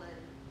fallen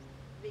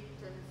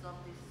victims of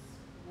this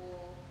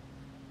war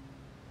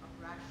of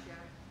Russia.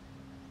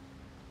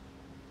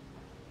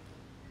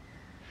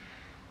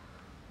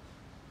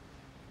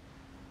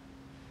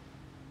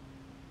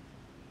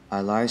 I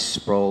lie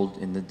sprawled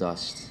in the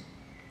dust.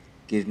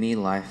 Give me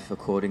life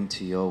according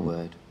to your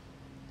word.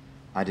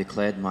 I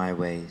declared my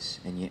ways,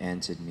 and you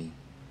answered me.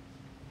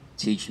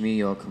 Teach me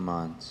your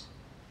commands.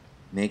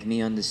 Make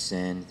me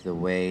understand the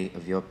way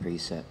of your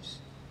precepts,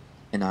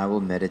 and I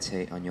will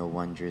meditate on your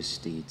wondrous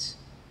deeds.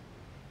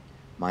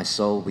 My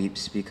soul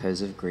weeps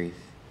because of grief.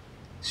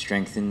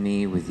 Strengthen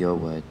me with your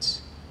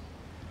words.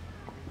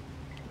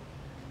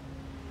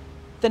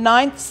 The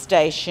 9th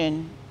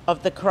station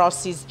of the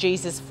cross is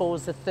Jesus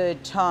falls the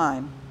 3rd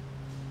time.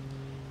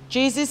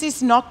 Jesus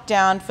is knocked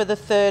down for the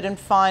 3rd and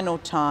final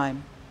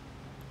time.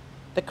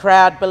 The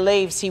crowd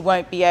believes he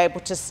won't be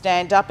able to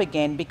stand up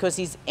again because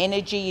his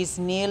energy is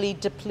nearly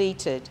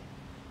depleted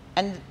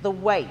and the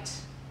weight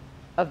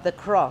of the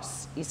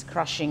cross is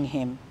crushing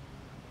him.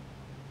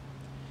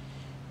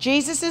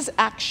 Jesus'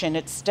 action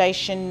at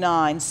Station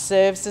 9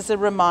 serves as a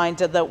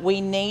reminder that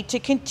we need to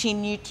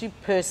continue to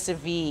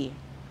persevere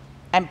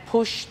and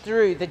push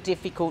through the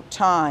difficult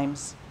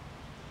times.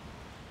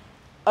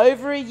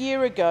 Over a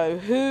year ago,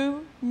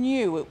 who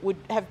knew it would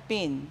have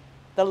been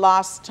the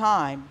last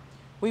time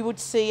we would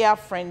see our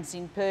friends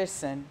in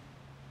person,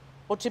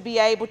 or to be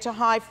able to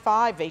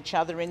high-five each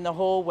other in the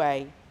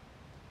hallway,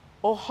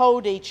 or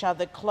hold each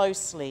other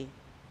closely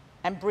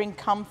and bring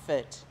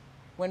comfort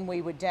when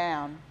we were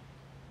down.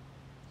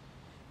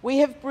 We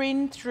have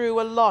been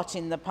through a lot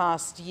in the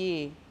past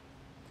year,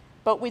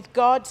 but with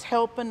God's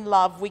help and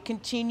love, we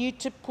continue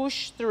to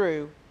push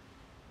through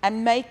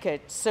and make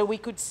it so we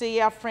could see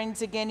our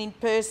friends again in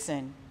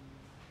person.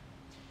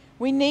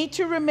 We need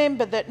to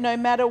remember that no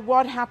matter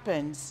what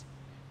happens,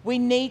 we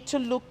need to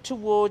look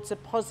towards a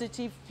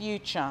positive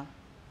future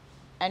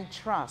and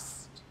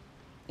trust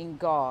in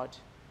God.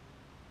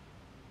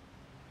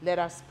 Let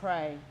us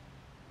pray.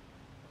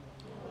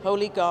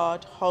 Holy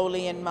God,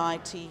 holy and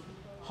mighty,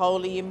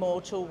 holy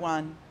immortal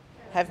one,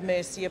 have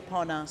mercy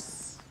upon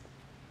us.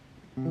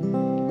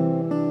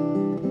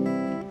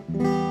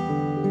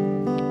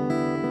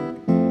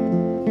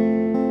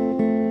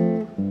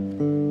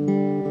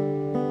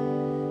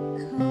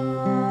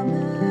 Come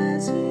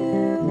as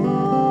you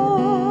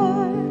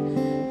are,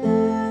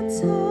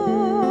 that's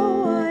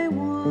how I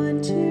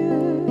want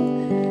you.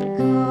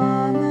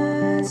 Come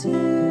as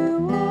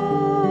you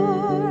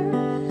are,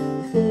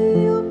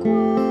 feel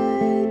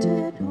quite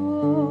at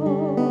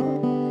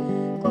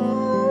home.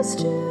 Close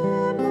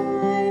to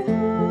my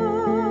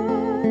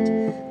heart,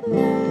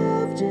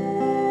 loved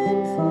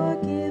and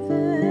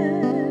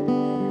forgiven.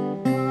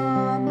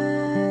 Come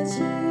as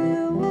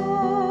you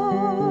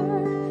are,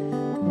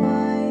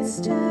 why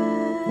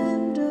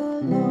stand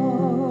alone?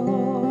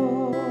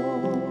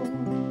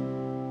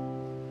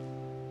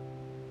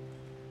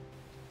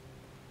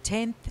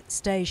 10th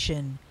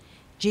station.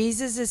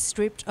 Jesus is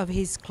stripped of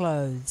his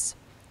clothes,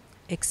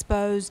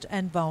 exposed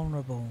and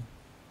vulnerable.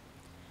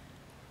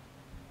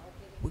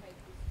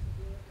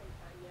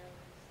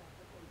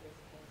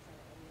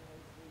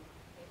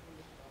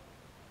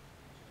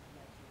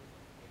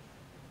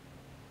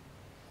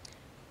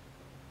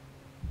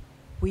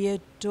 We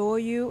adore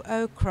you,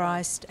 O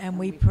Christ, and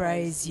we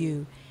praise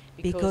you,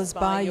 because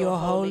by your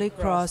holy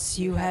cross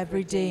you have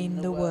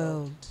redeemed the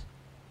world.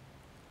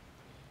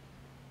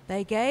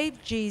 They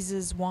gave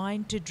Jesus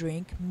wine to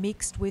drink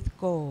mixed with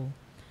gall,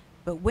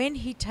 but when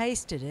he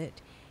tasted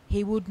it,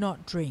 he would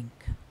not drink.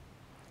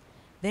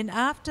 Then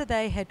after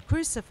they had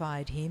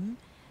crucified him,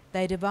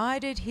 they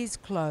divided his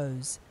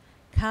clothes,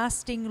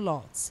 casting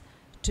lots,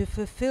 to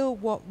fulfill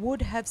what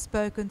would have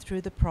spoken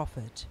through the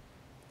prophet.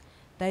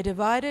 They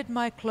divided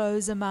my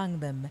clothes among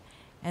them,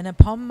 and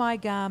upon my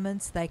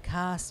garments they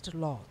cast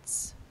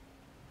lots.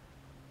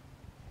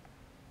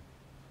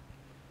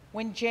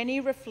 When Jenny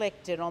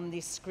reflected on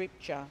this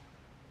scripture,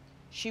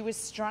 she was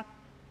struck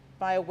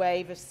by a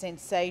wave of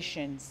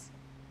sensations: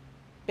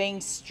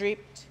 being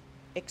stripped,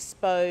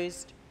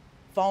 exposed,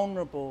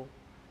 vulnerable,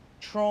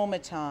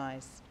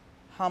 traumatized,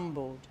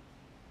 humbled.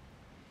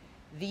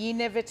 The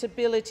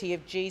inevitability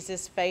of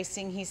Jesus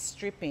facing his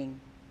stripping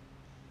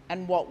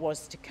and what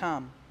was to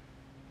come.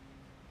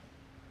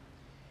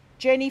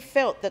 Jenny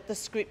felt that the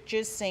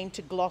scriptures seemed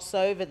to gloss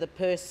over the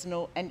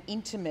personal and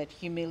intimate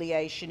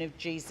humiliation of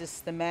Jesus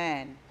the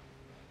man,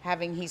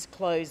 having his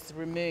clothes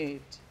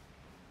removed.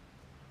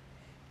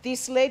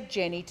 This led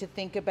Jenny to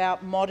think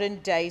about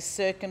modern-day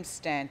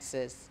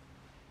circumstances,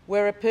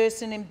 where a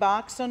person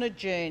embarks on a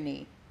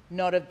journey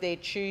not of their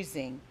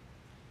choosing,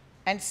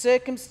 and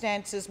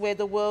circumstances where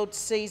the world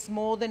sees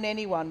more than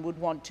anyone would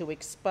want to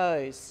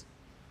expose.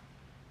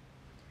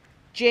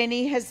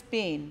 Jenny has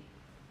been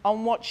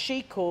on what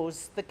she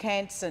calls the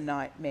cancer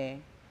nightmare,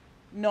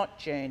 not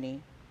journey,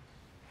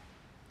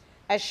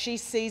 as she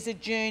sees a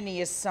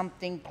journey as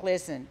something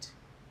pleasant.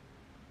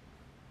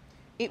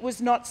 It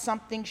was not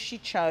something she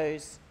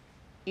chose,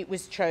 it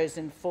was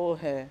chosen for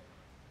her.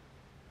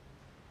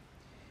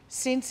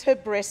 Since her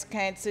breast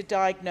cancer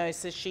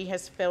diagnosis, she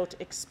has felt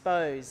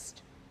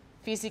exposed,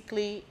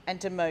 physically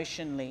and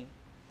emotionally,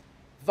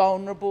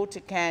 vulnerable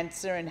to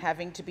cancer and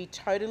having to be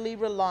totally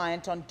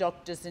reliant on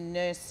doctors and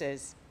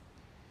nurses,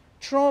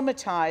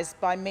 traumatized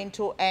by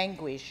mental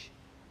anguish,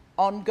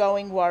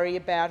 ongoing worry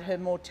about her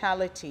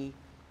mortality,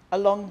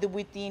 along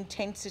with the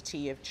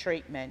intensity of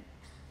treatment.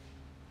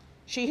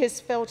 She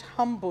has felt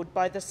humbled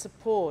by the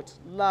support,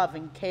 love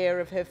and care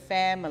of her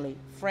family,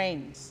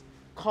 friends,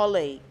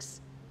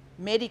 colleagues,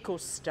 medical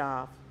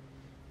staff,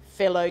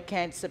 fellow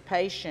cancer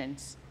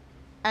patients,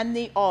 and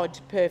the odd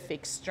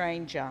perfect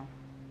stranger.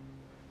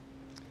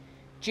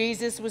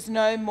 Jesus was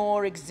no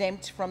more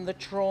exempt from the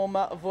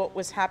trauma of what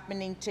was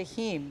happening to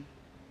him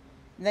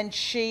than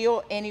she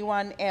or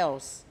anyone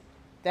else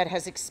that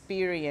has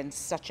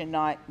experienced such a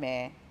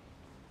nightmare.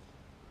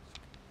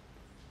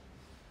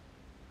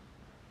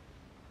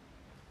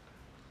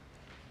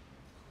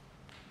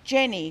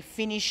 Jenny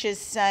finishes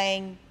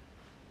saying,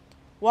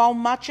 while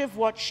much of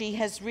what she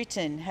has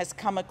written has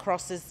come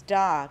across as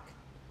dark,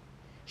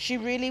 she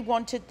really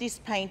wanted this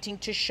painting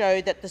to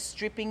show that the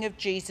stripping of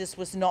Jesus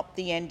was not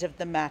the end of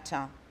the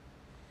matter,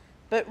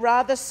 but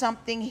rather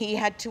something he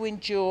had to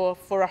endure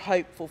for a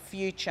hopeful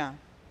future.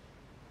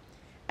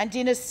 And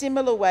in a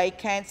similar way,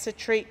 cancer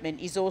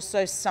treatment is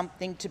also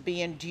something to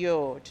be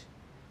endured.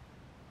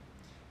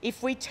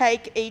 If we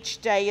take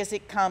each day as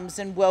it comes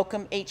and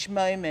welcome each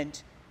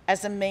moment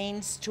as a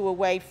means to a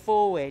way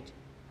forward,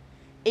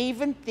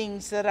 even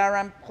things that are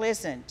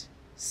unpleasant,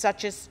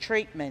 such as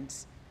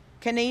treatments,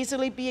 can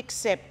easily be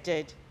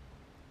accepted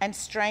and,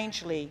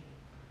 strangely,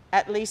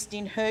 at least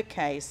in her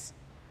case,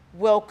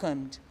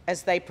 welcomed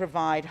as they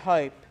provide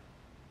hope.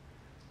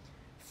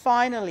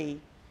 Finally,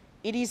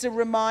 it is a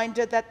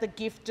reminder that the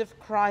gift of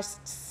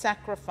Christ's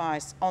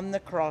sacrifice on the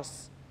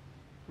cross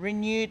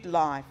renewed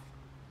life,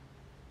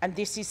 and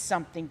this is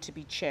something to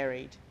be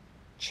cherished.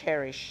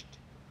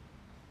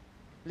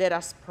 Let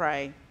us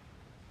pray.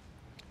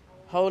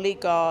 Holy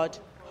God,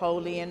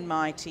 holy and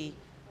mighty,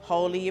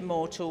 holy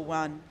immortal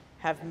one,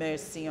 have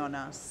mercy on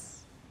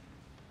us.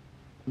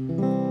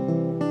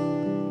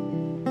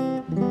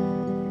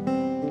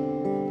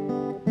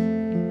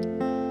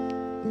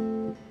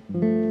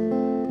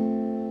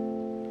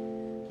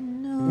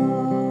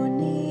 No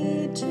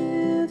need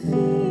to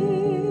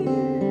fear,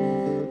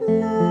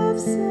 love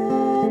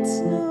sets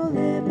no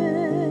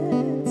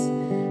limits.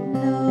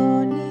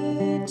 No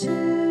need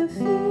to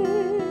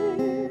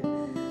fear,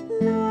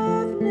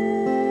 love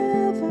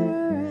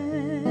never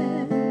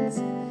ends.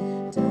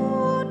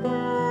 Don't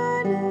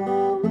run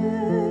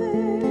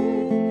away,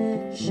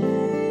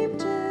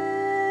 shamed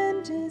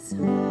and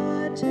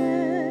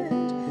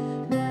disheartened.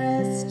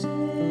 Rest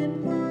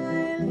in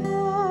my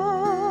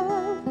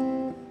love,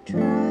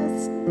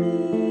 trust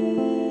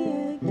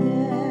me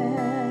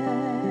again.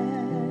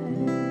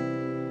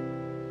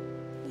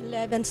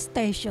 11th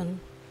station.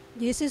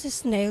 Jesus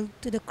is nailed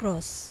to the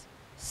cross.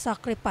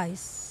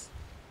 Sacrifice.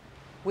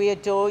 We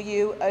adore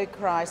you, O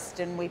Christ,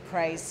 and we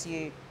praise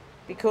you,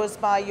 because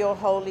by your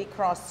holy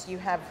cross you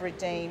have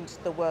redeemed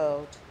the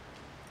world.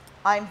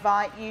 I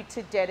invite you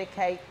to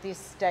dedicate this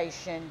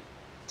station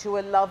to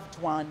a loved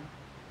one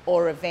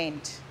or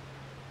event.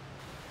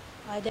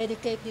 I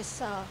dedicate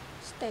this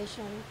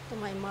station to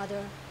my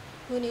mother,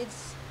 who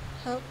needs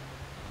help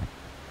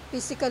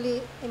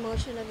physically,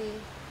 emotionally,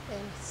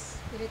 and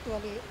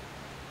spiritually.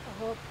 I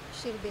hope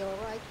she'll be all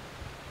right.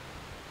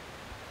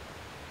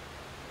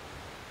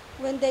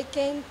 When they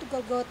came to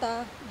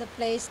Golgotha, the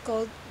place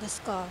called the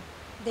Skull,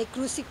 they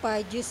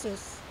crucified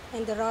Jesus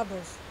and the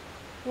robbers.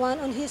 one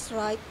on his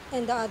right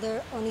and the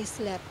other on his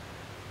left.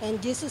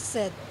 And Jesus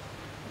said,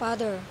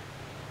 Father,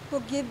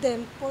 forgive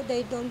them, for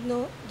they do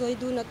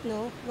not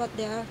know what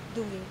they are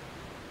doing.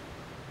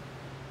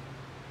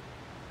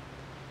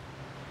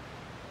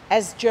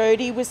 As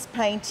Jody was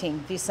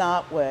painting this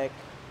artwork,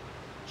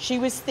 she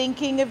was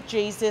thinking of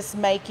Jesus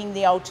making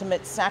the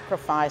ultimate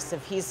sacrifice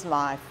of his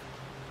life.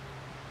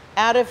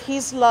 Out of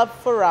his love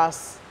for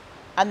us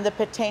and the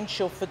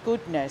potential for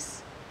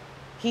goodness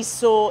he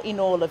saw in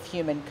all of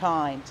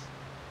humankind.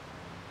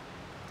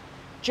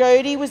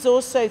 Jody was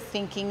also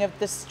thinking of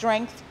the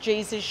strength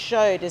Jesus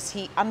showed as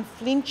he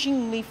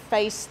unflinchingly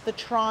faced the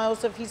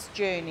trials of his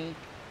journey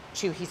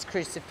to his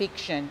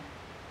crucifixion.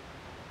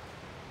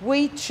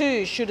 We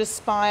too should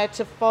aspire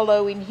to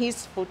follow in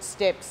his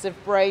footsteps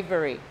of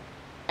bravery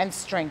and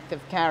strength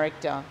of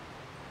character.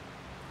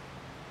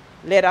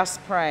 Let us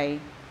pray.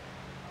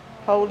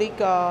 Holy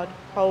God,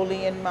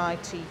 holy and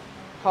mighty,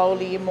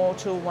 holy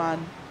immortal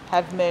one,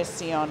 have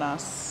mercy on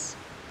us.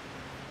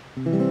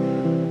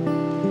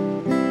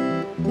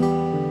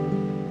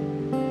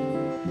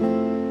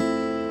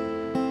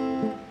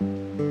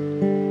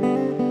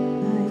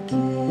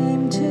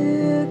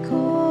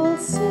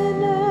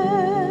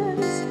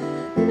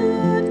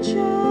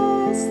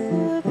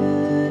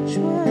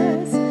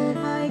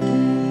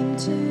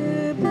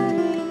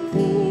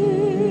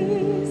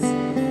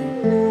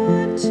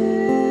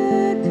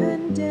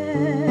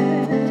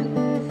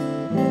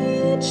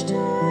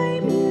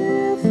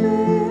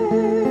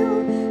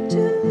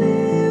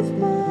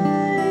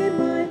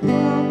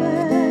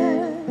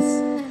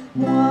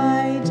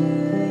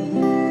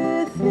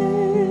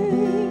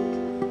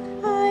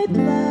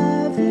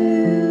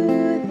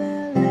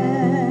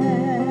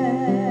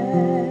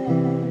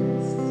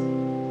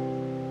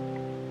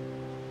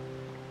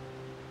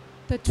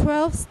 The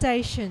 12th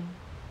station.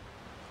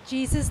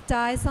 Jesus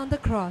dies on the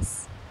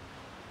cross.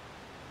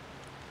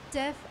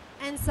 Death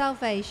and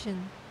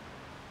salvation.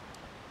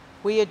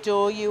 We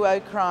adore you,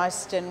 O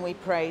Christ, and we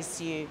praise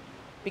you,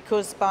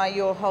 because by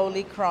your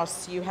holy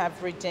cross you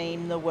have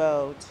redeemed the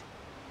world.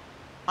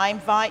 I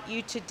invite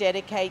you to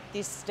dedicate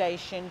this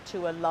station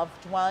to a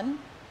loved one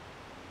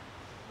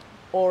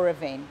or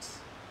event.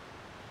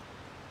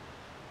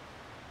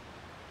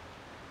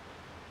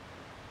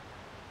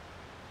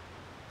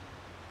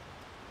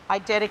 I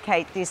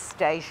dedicate this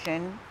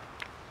station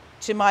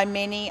to my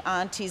many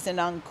aunties and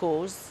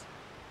uncles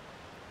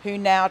who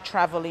now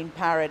travel in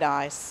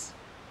paradise.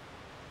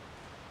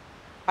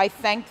 I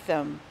thank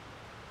them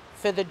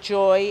for the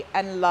joy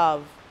and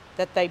love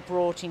that they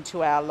brought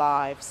into our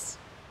lives.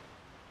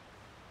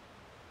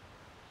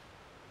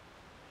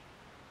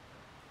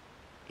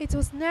 It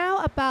was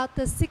now about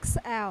the 6th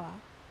hour.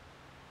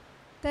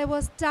 There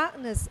was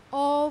darkness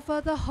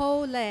over the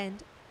whole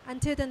land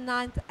until the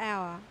 9th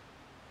hour.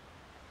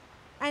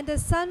 And the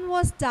sun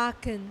was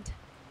darkened,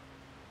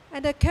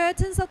 and the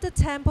curtains of the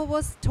temple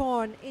was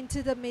torn in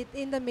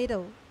the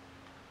middle.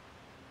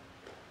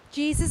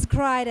 Jesus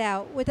cried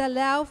out with a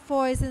loud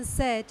voice and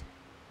said,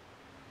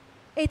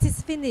 "It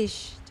is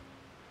finished.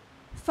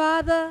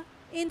 Father,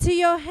 into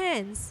your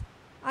hands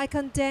I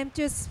command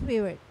your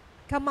spirit.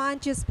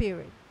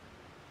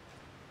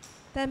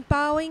 Then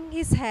bowing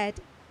his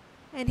head,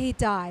 and he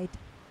died."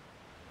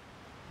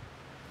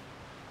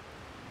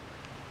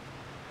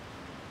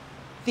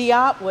 The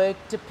artwork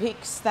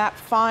depicts that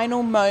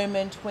final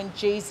moment when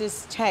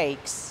Jesus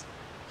takes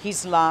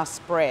his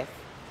last breath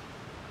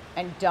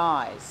and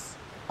dies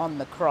on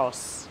the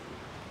cross.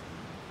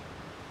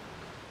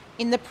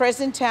 In the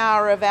present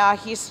hour of our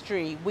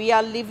history, we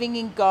are living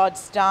in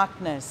God's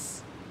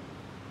darkness.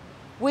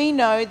 We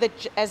know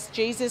that as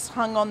Jesus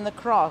hung on the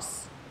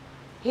cross,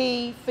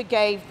 he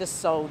forgave the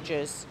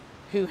soldiers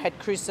who had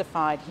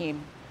crucified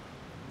him.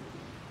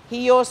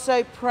 He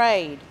also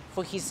prayed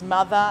for his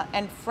mother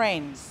and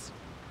friends.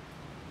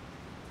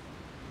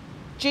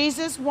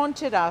 Jesus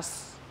wanted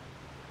us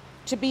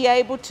to be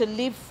able to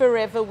live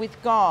forever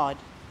with God,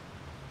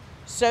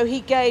 so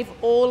he gave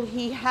all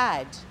he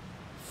had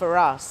for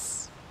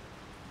us.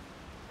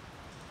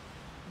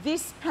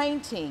 This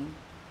painting,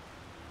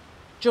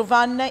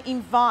 Giovanna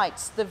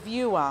invites the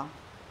viewer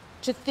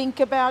to think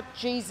about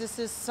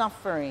Jesus'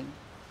 suffering.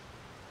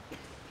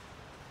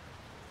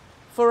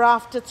 For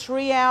after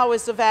 3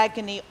 hours of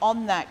agony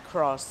on that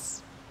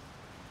cross,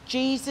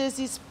 Jesus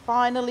is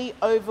finally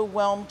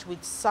overwhelmed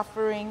with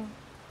suffering,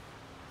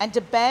 and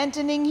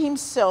abandoning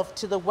himself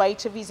to the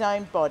weight of his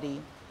own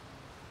body,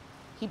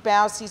 he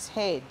bows his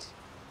head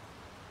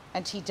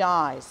and he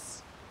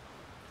dies.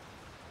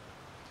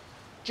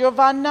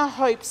 Giovanna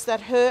hopes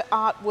that her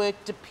artwork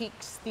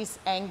depicts this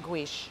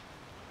anguish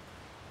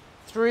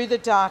through the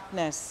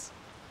darkness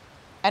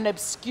and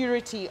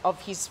obscurity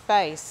of his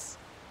face,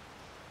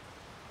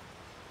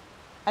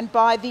 and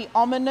by the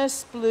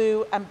ominous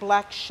blue and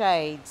black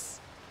shades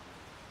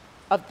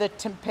of the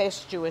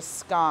tempestuous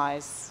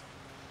skies.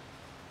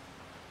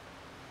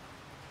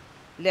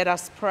 Let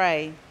us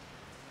pray.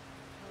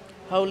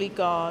 Holy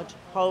God,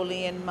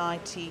 holy and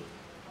mighty,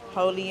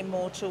 holy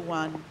immortal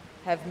one,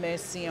 have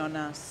mercy on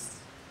us.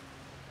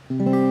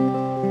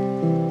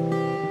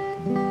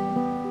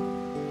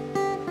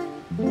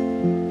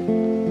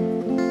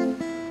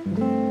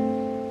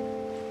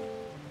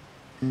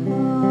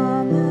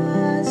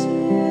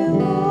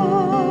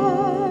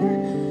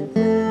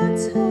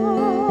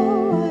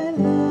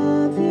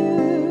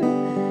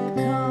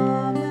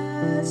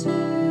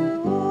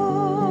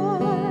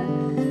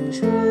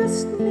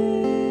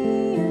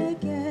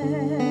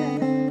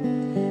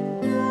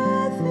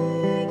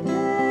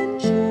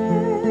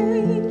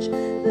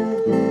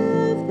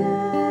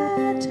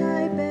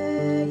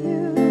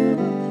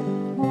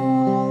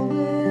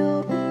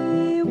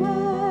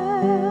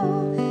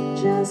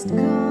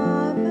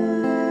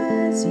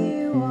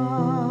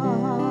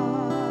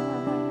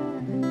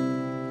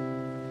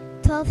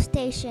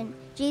 station,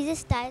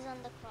 Jesus dies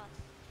on the cross.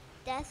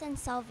 Death and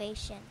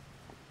salvation.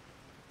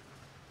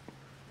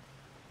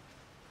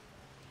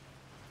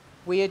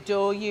 We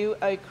adore you,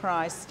 O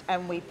Christ,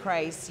 and we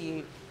praise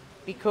you,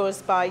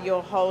 because by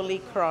your holy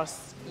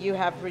cross you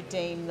have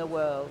redeemed the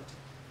world.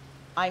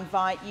 I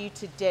invite you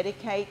to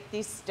dedicate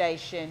this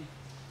station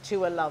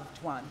to a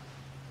loved one.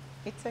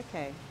 It's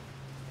okay.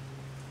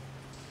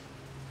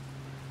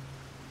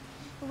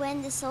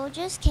 When the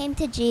soldiers came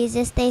to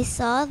Jesus, they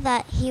saw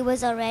that he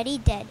was already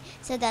dead,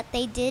 so that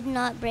they did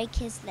not break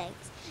his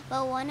legs.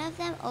 But one of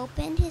them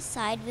opened his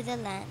side with a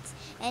lance,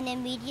 and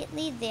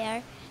immediately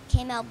there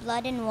came out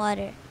blood and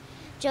water.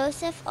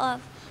 Joseph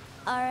of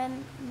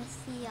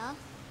Arimathea,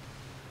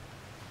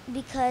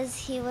 because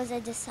he was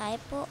a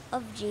disciple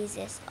of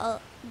Jesus,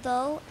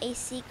 although a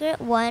secret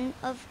one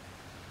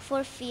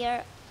for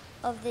fear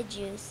of the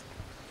Jews,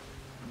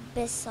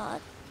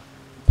 besought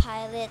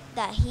Pilate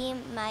that he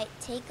might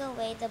take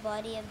away the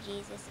body of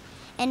Jesus,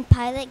 and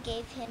Pilate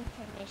gave him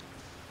permission.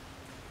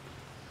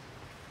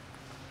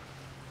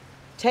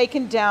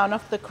 Taken down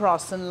off the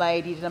cross and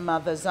laid in a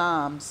mother's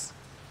arms.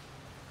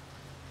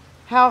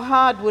 How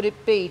hard would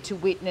it be to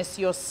witness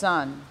your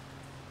son,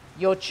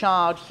 your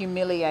child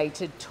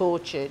humiliated,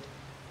 tortured,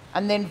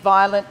 and then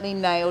violently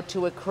nailed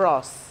to a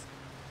cross,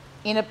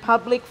 in a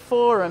public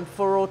forum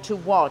for all to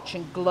watch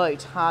and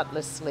gloat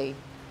heartlessly,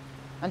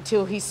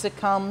 until he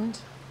succumbed,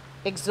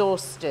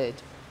 exhausted,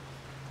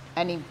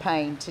 and in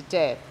pain to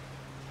death.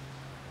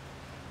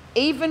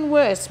 Even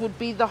worse would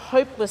be the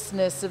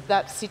hopelessness of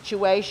that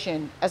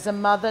situation as a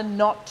mother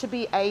not to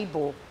be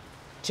able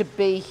to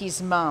be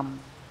his mum,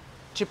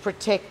 to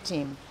protect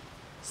him,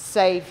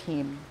 save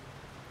him,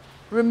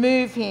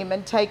 remove him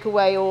and take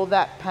away all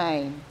that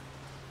pain.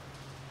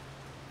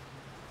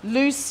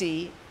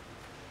 Lucy,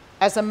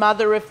 as a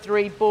mother of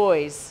 3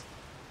 boys,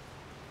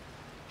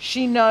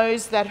 she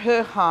knows that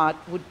her heart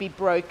would be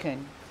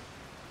broken,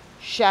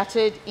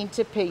 shattered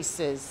into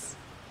pieces,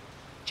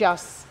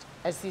 just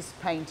as this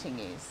painting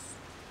is.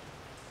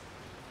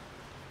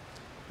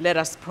 Let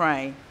us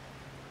pray.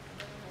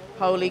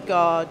 Holy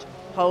God,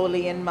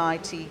 holy and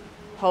mighty,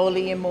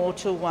 holy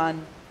immortal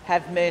one,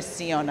 have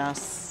mercy on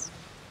us.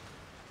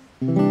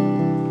 Come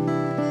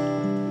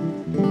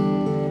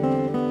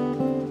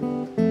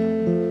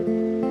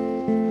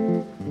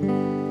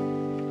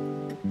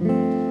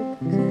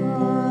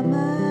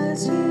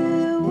as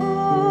you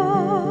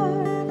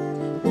are,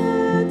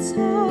 that's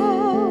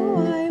how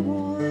I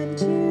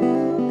want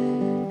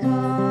you.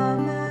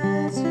 Come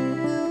as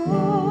you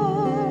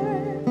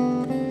are,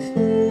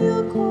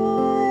 feel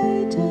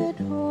quite at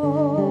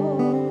home.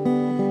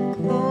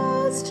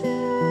 Close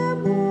to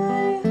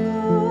my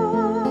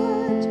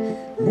heart,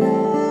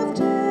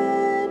 loved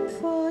and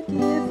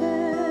forgiven.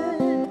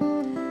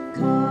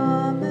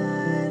 Come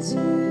as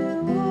you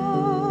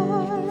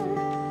are,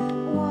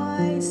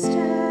 why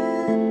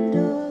stand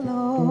alone?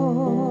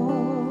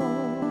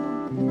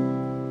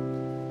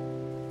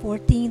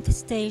 14th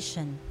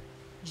station.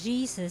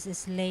 Jesus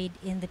is laid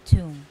in the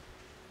tomb.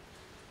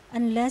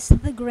 Unless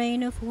the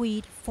grain of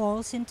wheat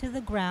falls into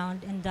the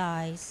ground and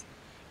dies,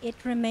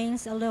 it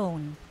remains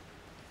alone.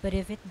 But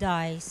if it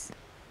dies,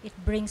 it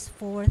brings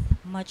forth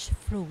much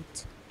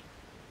fruit.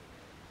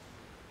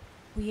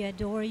 We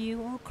adore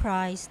you, O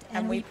Christ,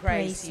 and we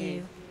praise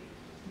you,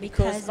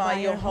 because by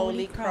your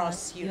holy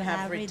cross you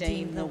have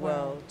redeemed the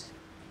world.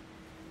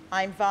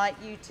 I invite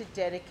you to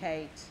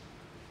dedicate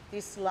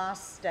this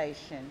last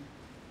station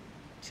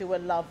to a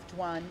loved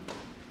one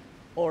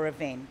or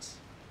event.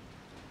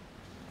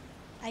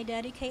 I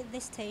dedicate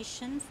this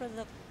station for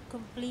the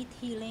complete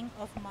healing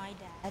of my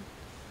dad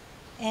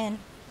and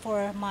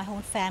for my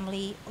whole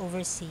family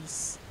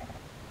overseas.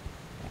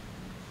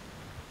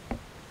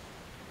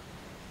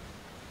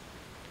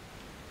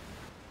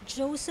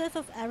 Joseph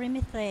of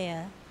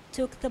Arimathea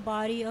took the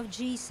body of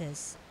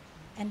Jesus,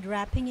 and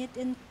wrapping it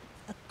in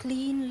a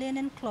clean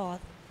linen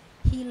cloth,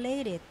 he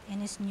laid it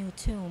in his new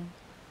tomb,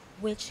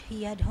 which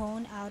he had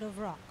hewn out of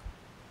rock.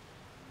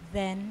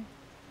 Then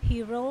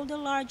he rolled a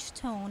large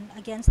stone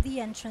against the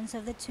entrance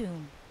of the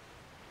tomb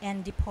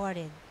and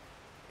departed.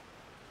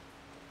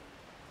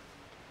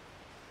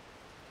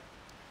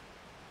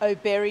 O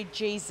buried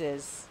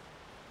Jesus,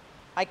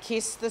 I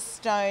kiss the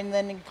stone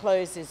that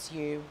encloses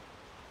you.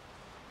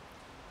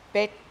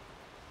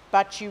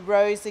 But you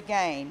rose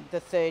again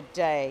the 3rd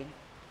day.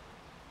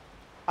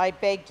 I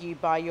beg you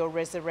by your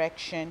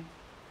resurrection,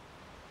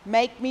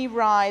 make me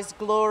rise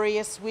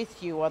glorious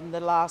with you on the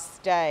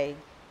last day,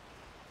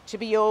 to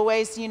be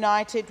always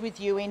united with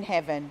you in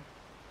heaven,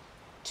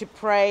 to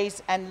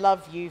praise and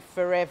love you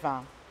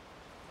forever.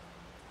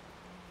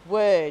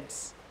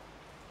 Words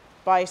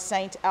by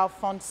Saint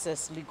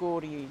Alphonsus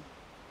Liguori.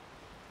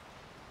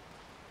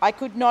 I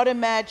could not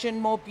imagine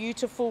more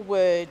beautiful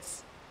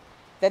words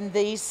than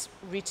these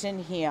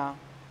written here,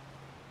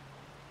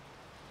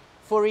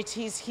 for it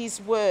is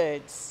his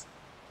words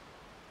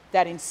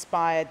that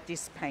inspired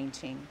this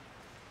painting.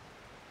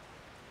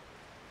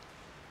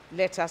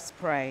 Let us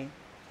pray.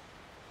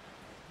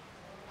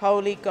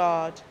 Holy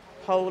God,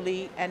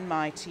 holy and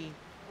mighty,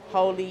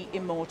 holy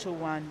immortal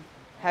one,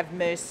 have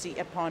mercy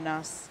upon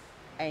us.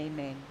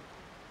 Amen.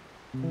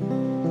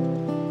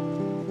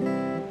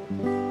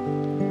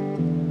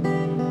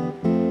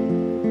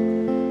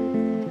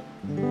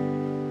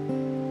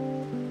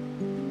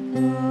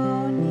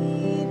 No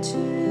need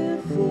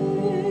to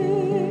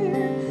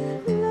fear,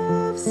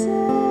 love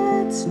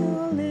sets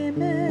no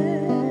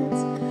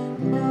limits.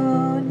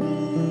 No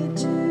need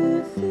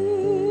to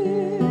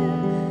fear,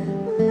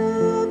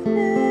 love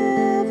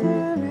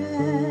never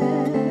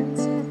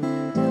ends.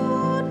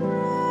 Don't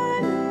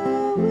run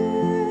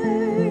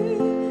away,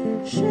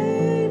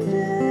 shamed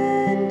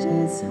and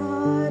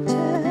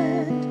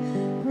disheartened.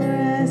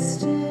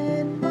 Rest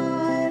in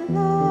my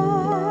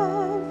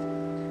love,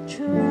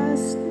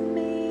 trust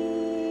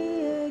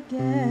me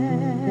again.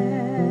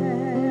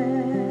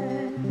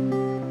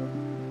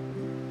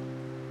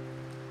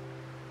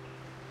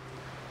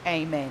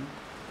 Amen.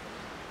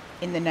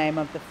 In the name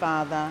of the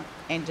Father,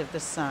 and of the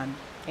Son,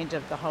 and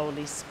of the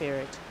Holy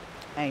Spirit.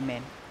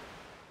 Amen.